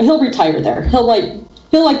he'll retire there.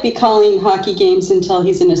 He'll be calling hockey games until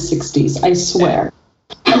he's in his 60s, I swear.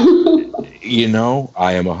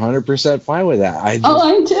 I am 100% fine with that. I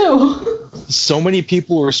am too. So many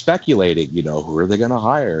people were speculating, who are they going to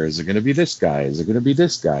hire? Is it going to be this guy? Is it going to be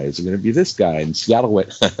this guy? Is it going to be this guy? And Seattle went,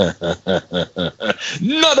 none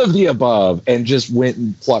of the above, and just went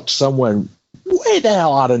and plucked someone way the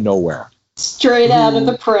hell out of nowhere. Straight out of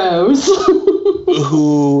the pros.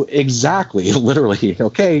 Who exactly, literally,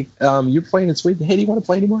 okay, you're playing in Sweden. Hey, do you want to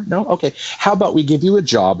play anymore? No? Okay. How about we give you a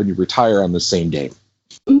job and you retire on the same day?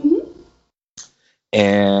 Mm-hmm.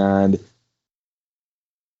 And,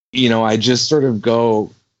 I just sort of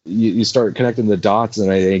go, you start connecting the dots,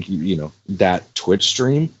 and I think, that Twitch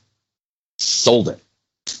stream sold it.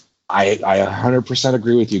 I 100%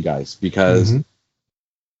 agree with you guys, because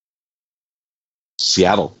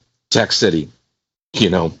Seattle, Tech City,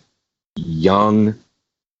 young,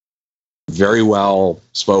 very well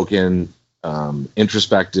spoken,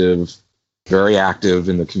 introspective, very active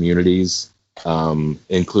in the communities,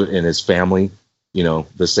 include in his family,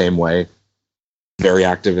 the same way, very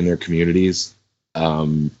active in their communities.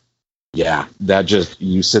 That just,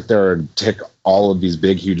 you sit there and tick all of these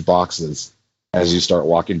big, huge boxes as you start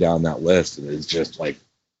walking down that list. And it's just like,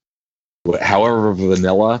 however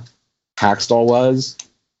vanilla Hackstall was,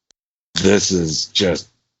 this is just,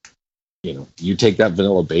 you take that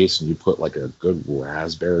vanilla base and you put like a good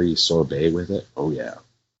raspberry sorbet with it. Oh yeah.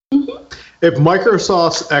 Mm-hmm. If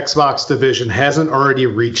Microsoft's Xbox division hasn't already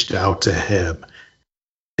reached out to him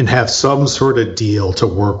and have some sort of deal to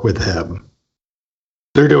work with him,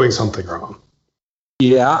 they're doing something wrong.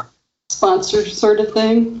 Yeah. Sponsor sort of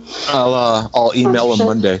thing. I'll email him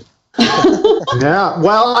Monday. Yeah.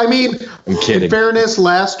 Well, I mean, I'm kidding. In fairness,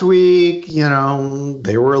 last week,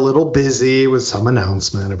 they were a little busy with some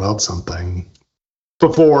announcement about something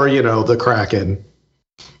before, the Kraken.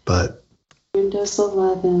 But Windows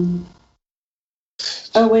 11.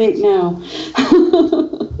 Oh, wait, no.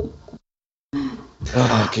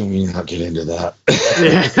 Can we not get into that?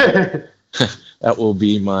 That will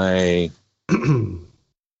be my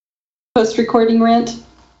post-recording rant?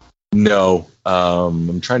 No.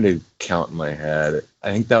 I'm trying to count in my head.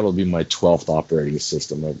 I think that'll be my 12th operating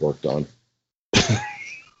system I've worked on.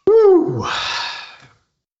 Woo.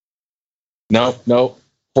 No.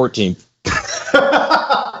 14th.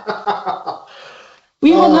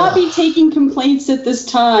 We will not be taking complaints at this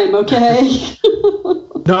time, okay?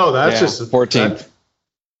 No, that's just 14th.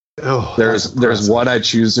 There's one I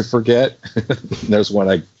choose to forget. there's one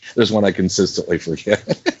I consistently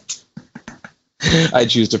forget. I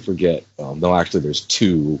choose to forget. No, actually, there's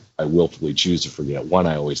two I willfully choose to forget. One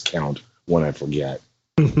I always count. One I forget.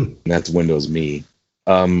 And that's Windows Me.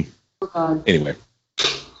 Anyway.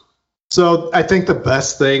 So I think the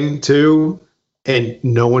best thing too, and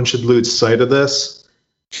no one should lose sight of this,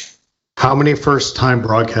 how many first-time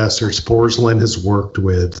broadcasters Forsland has worked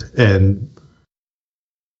with, and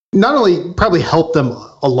not only probably help them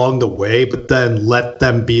along the way, but then let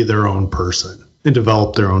them be their own person and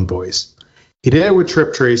develop their own voice. He did it with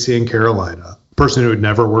Trip Tracy in Carolina, a person who had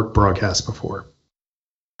never worked broadcast before.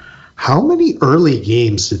 How many early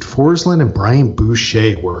games did Forsland and Brian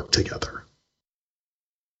Boucher work together?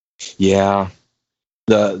 Yeah.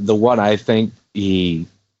 The one I think he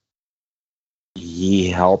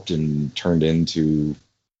helped and turned into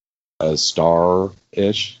a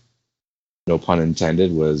star-ish no pun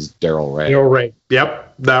intended, was Daryl Ray. Daryl Ray.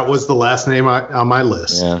 Yep, that was the last name on my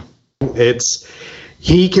list. Yeah.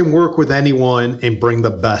 He can work with anyone and bring the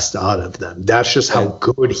best out of them. That's just how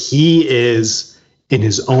good he is in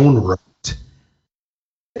his own right.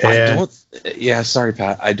 Sorry,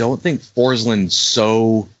 Pat. I don't think Forsland's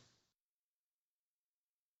so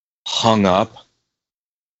hung up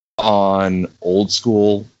on old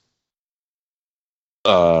school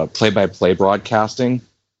play-by-play broadcasting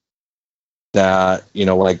that,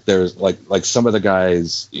 like there's like some of the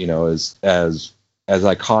guys, as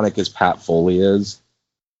iconic as Pat Foley is,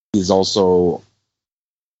 he's also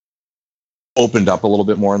opened up a little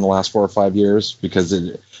bit more in the last 4 or 5 years because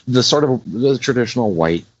the traditional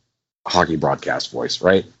white hockey broadcast voice,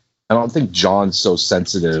 right? I don't think John's so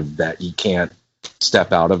sensitive that he can't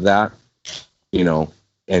step out of that,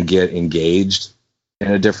 and get engaged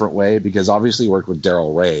in a different way, because obviously he worked with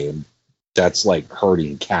Daryl Ray, and that's like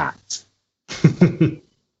herding cats. And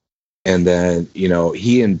then,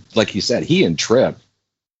 he and, like you said, he and Tripp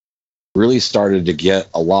really started to get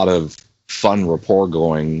a lot of fun rapport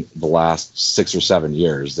going the last 6 or 7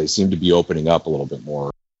 years. They seem to be opening up a little bit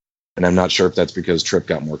more. And I'm not sure if that's because Tripp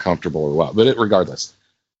got more comfortable or what. But regardless,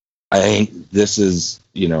 I think this is,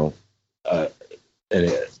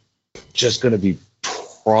 just going to be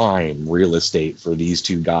prime real estate for these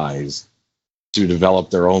two guys to develop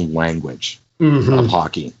their own language of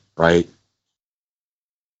hockey, right?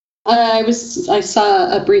 I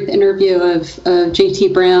saw a brief interview of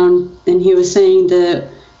JT Brown, and he was saying that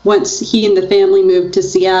once he and the family moved to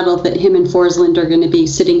Seattle, that him and Forsland are going to be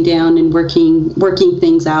sitting down and working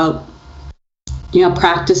things out,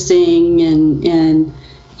 practicing, and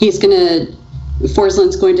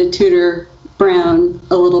Forsland's going to tutor Brown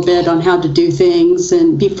a little bit on how to do things,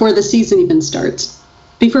 and before preseason even starts.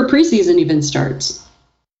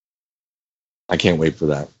 I can't wait for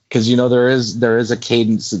that, because there is a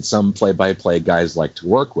cadence that some play-by-play guys like to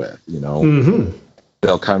work with.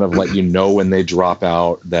 They'll kind of let you know when they drop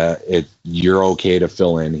out that you're okay to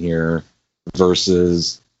fill in here,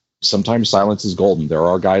 versus sometimes silence is golden. There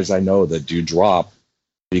are guys I know that do drop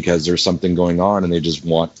because there's something going on and they just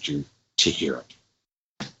want you to hear it.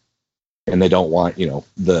 And they don't want,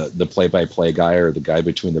 the play-by-play guy or the guy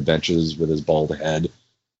between the benches with his bald head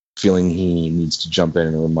feeling he needs to jump in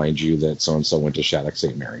and remind you that so-and-so went to Shattuck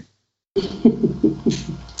St. Mary.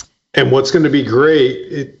 And what's going to be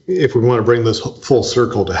great, if we want to bring this full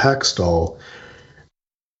circle to Hextall,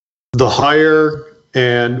 the hire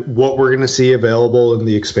and what we're going to see available in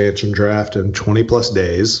the expansion draft in 20-plus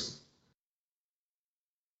days,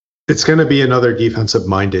 it's going to be another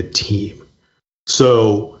defensive-minded team.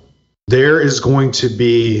 So there is going to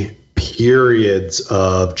be periods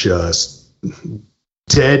of just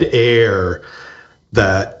dead air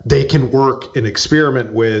that they can work and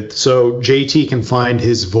experiment with, so JT can find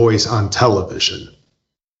his voice on television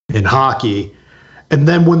in hockey. And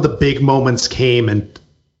then when the big moments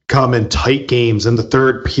come in tight games in the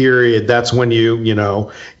third period, that's when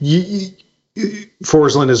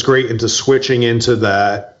Forsland is great into switching into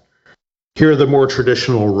that. Here are the more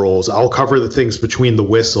traditional roles. I'll cover the things between the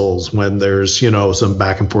whistles when there's, some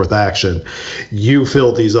back and forth action. You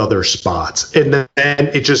fill these other spots. And then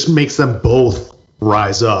it just makes them both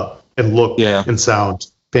rise up and look and sound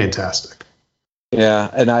fantastic. Yeah,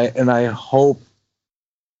 and I hope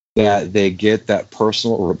that they get that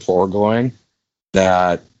personal rapport going,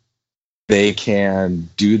 that they can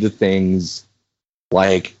do the things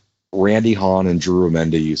like Randy Hahn and Drew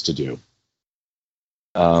Remenda used to do.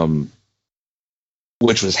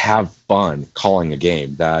 Which was have fun calling a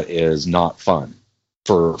game that is not fun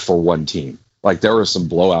for one team. Like there were some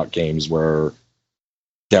blowout games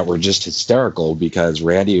that were just hysterical because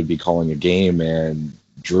Randy would be calling a game and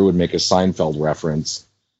Drew would make a Seinfeld reference,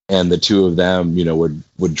 and the two of them,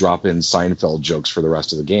 would drop in Seinfeld jokes for the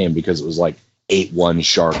rest of the game because it was like 8-1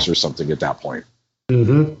 Sharks or something at that point.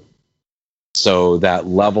 Mm-hmm. So that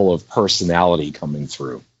level of personality coming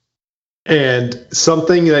through. And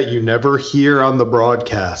something that you never hear on the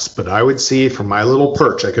broadcast, but I would see from my little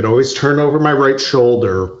perch, I could always turn over my right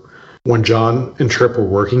shoulder when John and Tripp were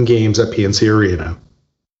working games at PNC Arena.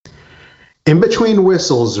 In between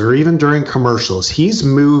whistles or even during commercials, he's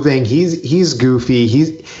moving, he's goofy,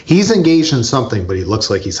 he's engaged in something, but he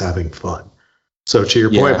looks like he's having fun. So to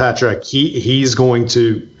your point, Patrick, he's going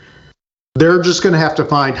to, they're just going to have to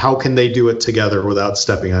find how can they do it together without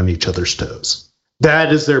stepping on each other's toes.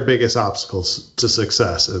 That is their biggest obstacles to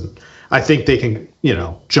success. And I think they can,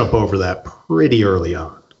 jump over that pretty early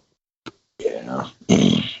on. Yeah.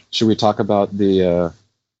 Should we talk about the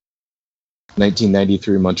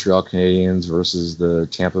 1993 Montreal Canadiens versus the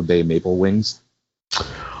Tampa Bay Maple Wings?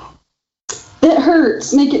 It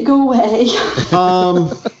hurts. Make it go away.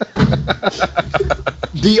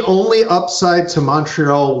 The only upside to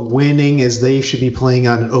Montreal winning is they should be playing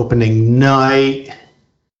on opening night.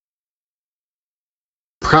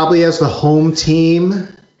 Probably as the home team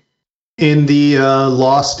in the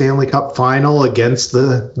lost Stanley Cup final against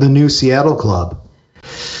the new Seattle club.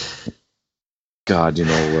 God, you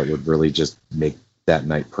know what would really just make that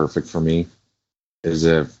night perfect for me is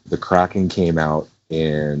if the Kraken came out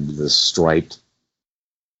in the striped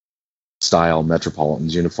style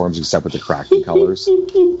Metropolitans uniforms, except with the Kraken colors.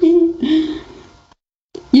 You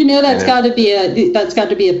know that's got to be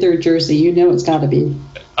a third jersey. You know it's got to be.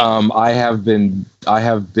 I have been.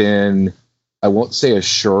 I won't say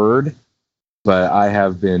assured, but I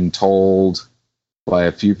have been told by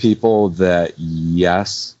a few people that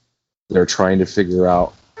yes, they're trying to figure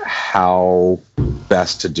out how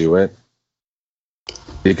best to do it.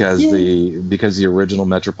 Because the original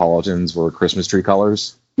Metropolitans were Christmas tree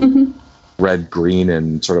colors, red, green,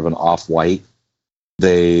 and sort of an off-white.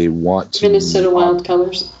 They want to Minnesota Wild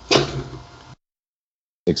colors,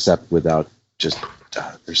 except without just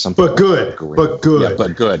there's something. But good, but good, yeah,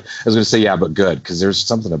 but good. I was going to say yeah, but good because there's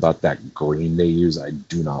something about that green they use I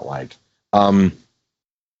do not like.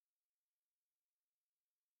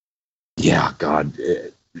 Yeah, God,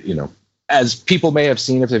 you know. As people may have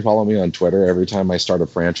seen if they follow me on Twitter, every time I start a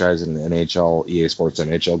franchise in an NHL, EA Sports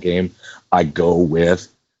NHL game, I go with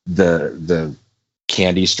the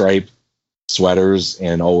candy stripe sweaters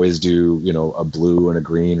and always do, you know, a blue and a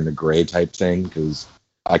green and a gray type thing because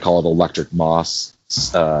I call it electric moss,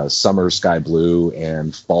 summer sky blue,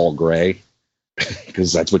 and fall gray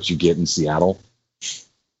because that's what you get in Seattle.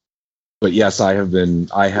 But yes, I have.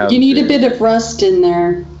 You need a bit of rust in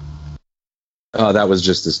there. That was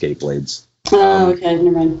just escape blades. Oh, okay,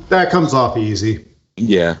 never mind. That comes off easy.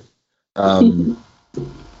 Yeah. I've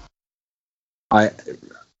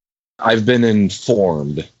been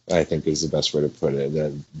informed, I think is the best way to put it,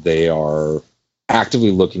 that they are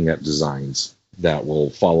actively looking at designs that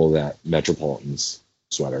will follow that Metropolitans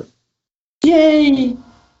sweater. Yay!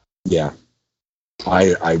 Yeah.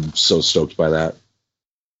 I'm so stoked by that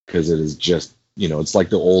because it is just, you know, it's like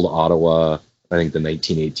the old Ottawa, I think the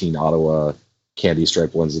 1918 Ottawa candy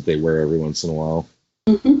stripe ones that they wear every once in a while.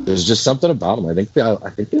 Mm-hmm. There's just something about them. I think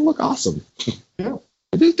they look awesome. Yeah,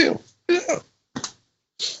 they do. Yeah.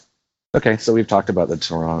 Okay, so we've talked about the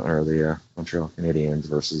Toronto or the Montreal Canadiens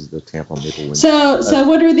versus the Tampa Maple Leafs. So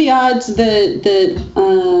what are the odds that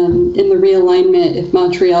in the realignment, if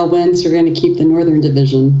Montreal wins, they're going to keep the Northern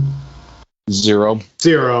Division? 0.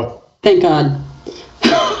 Thank God.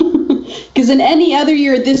 Because in any other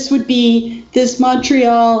year, this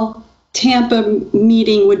Montreal Tampa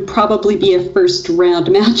meeting would probably be a first round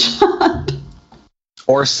matchup.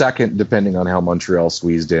 Or second, depending on how Montreal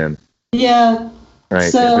squeezed in. Yeah.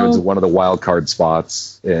 Right. So, if it was one of the wild card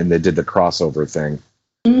spots and they did the crossover thing.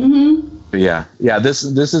 Mm-hmm. But yeah. This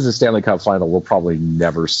is a Stanley Cup final. We'll probably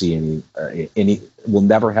never see any. We'll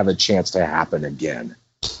never have a chance to happen again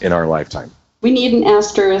in our lifetime. We need an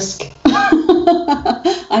asterisk.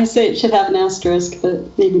 I say it should have an asterisk,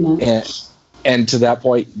 but maybe not. And to that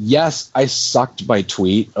point, yes, I sucked my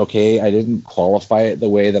tweet. Okay, I didn't qualify it the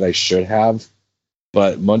way that I should have.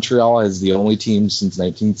 But Montreal is the only team since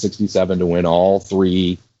 1967 to win all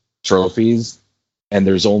 3 trophies. And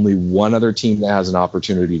there's only one other team that has an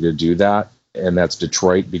opportunity to do that, and that's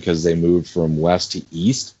Detroit because they moved from west to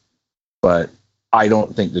east. But I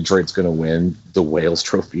don't think Detroit's going to win the Wales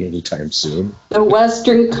Trophy anytime soon. The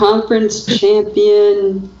Western Conference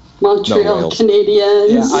champion Montreal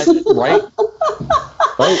Canadiens. Yeah, right?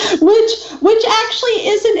 Right. Which actually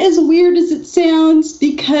isn't as weird as it sounds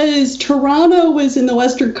because Toronto was in the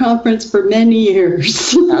Western Conference for many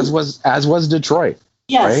years. as was Detroit.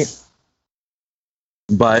 Yes.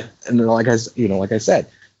 Right? But like I said,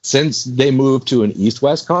 since they moved to an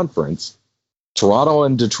East-West conference, Toronto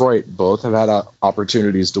and Detroit both have had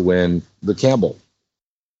opportunities to win the Campbell.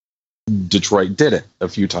 Detroit did it a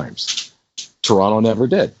few times. Toronto never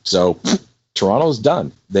did. So Toronto's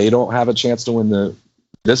done. They don't have a chance to win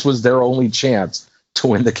this was their only chance to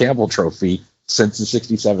win the Campbell Trophy since the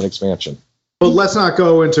 67 expansion. But let's not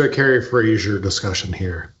go into a Carey Fraser discussion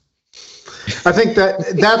here. I think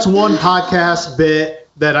that's one podcast bit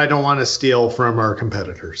that I don't want to steal from our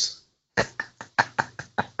competitors.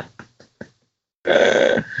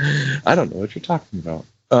 I don't know what you're talking about.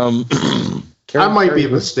 I might be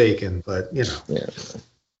mistaken, but you know. Yeah.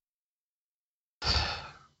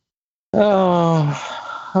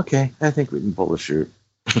 Oh, okay. I think we can pull the shoot.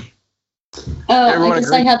 I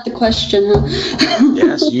guess I have the question, huh?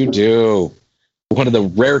 Yes, you do. One of the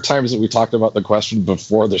rare times that we talked about the question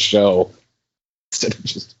before the show. instead of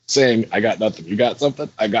just saying, I got nothing. You got something?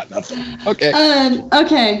 I got nothing. Okay.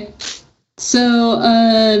 Okay. So,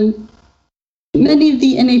 many of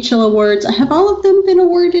the NHL awards, have all of them been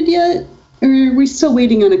awarded yet? Or are we still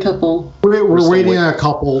waiting on a couple? We're waiting on a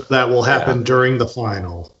couple that will happen during the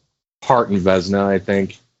final. Hart and Vezina, I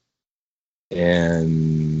think.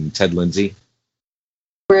 And Ted Lindsay.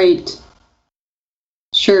 Right.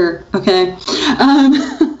 Sure. Okay.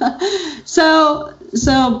 So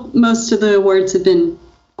most of the awards have been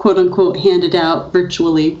quote unquote handed out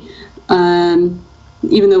virtually, even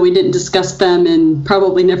though we didn't discuss them and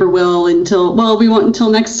probably never will we won't until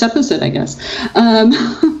next episode, I guess.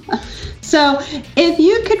 So if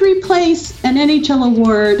you could replace an NHL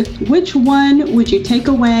award, which one would you take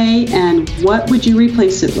away and what would you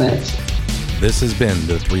replace it with? This has been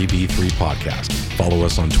the 3v3 Podcast. Follow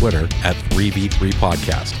us on Twitter at 3v3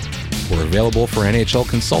 Podcast. We're available for NHL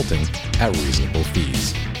consulting at reasonable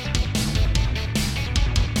fees.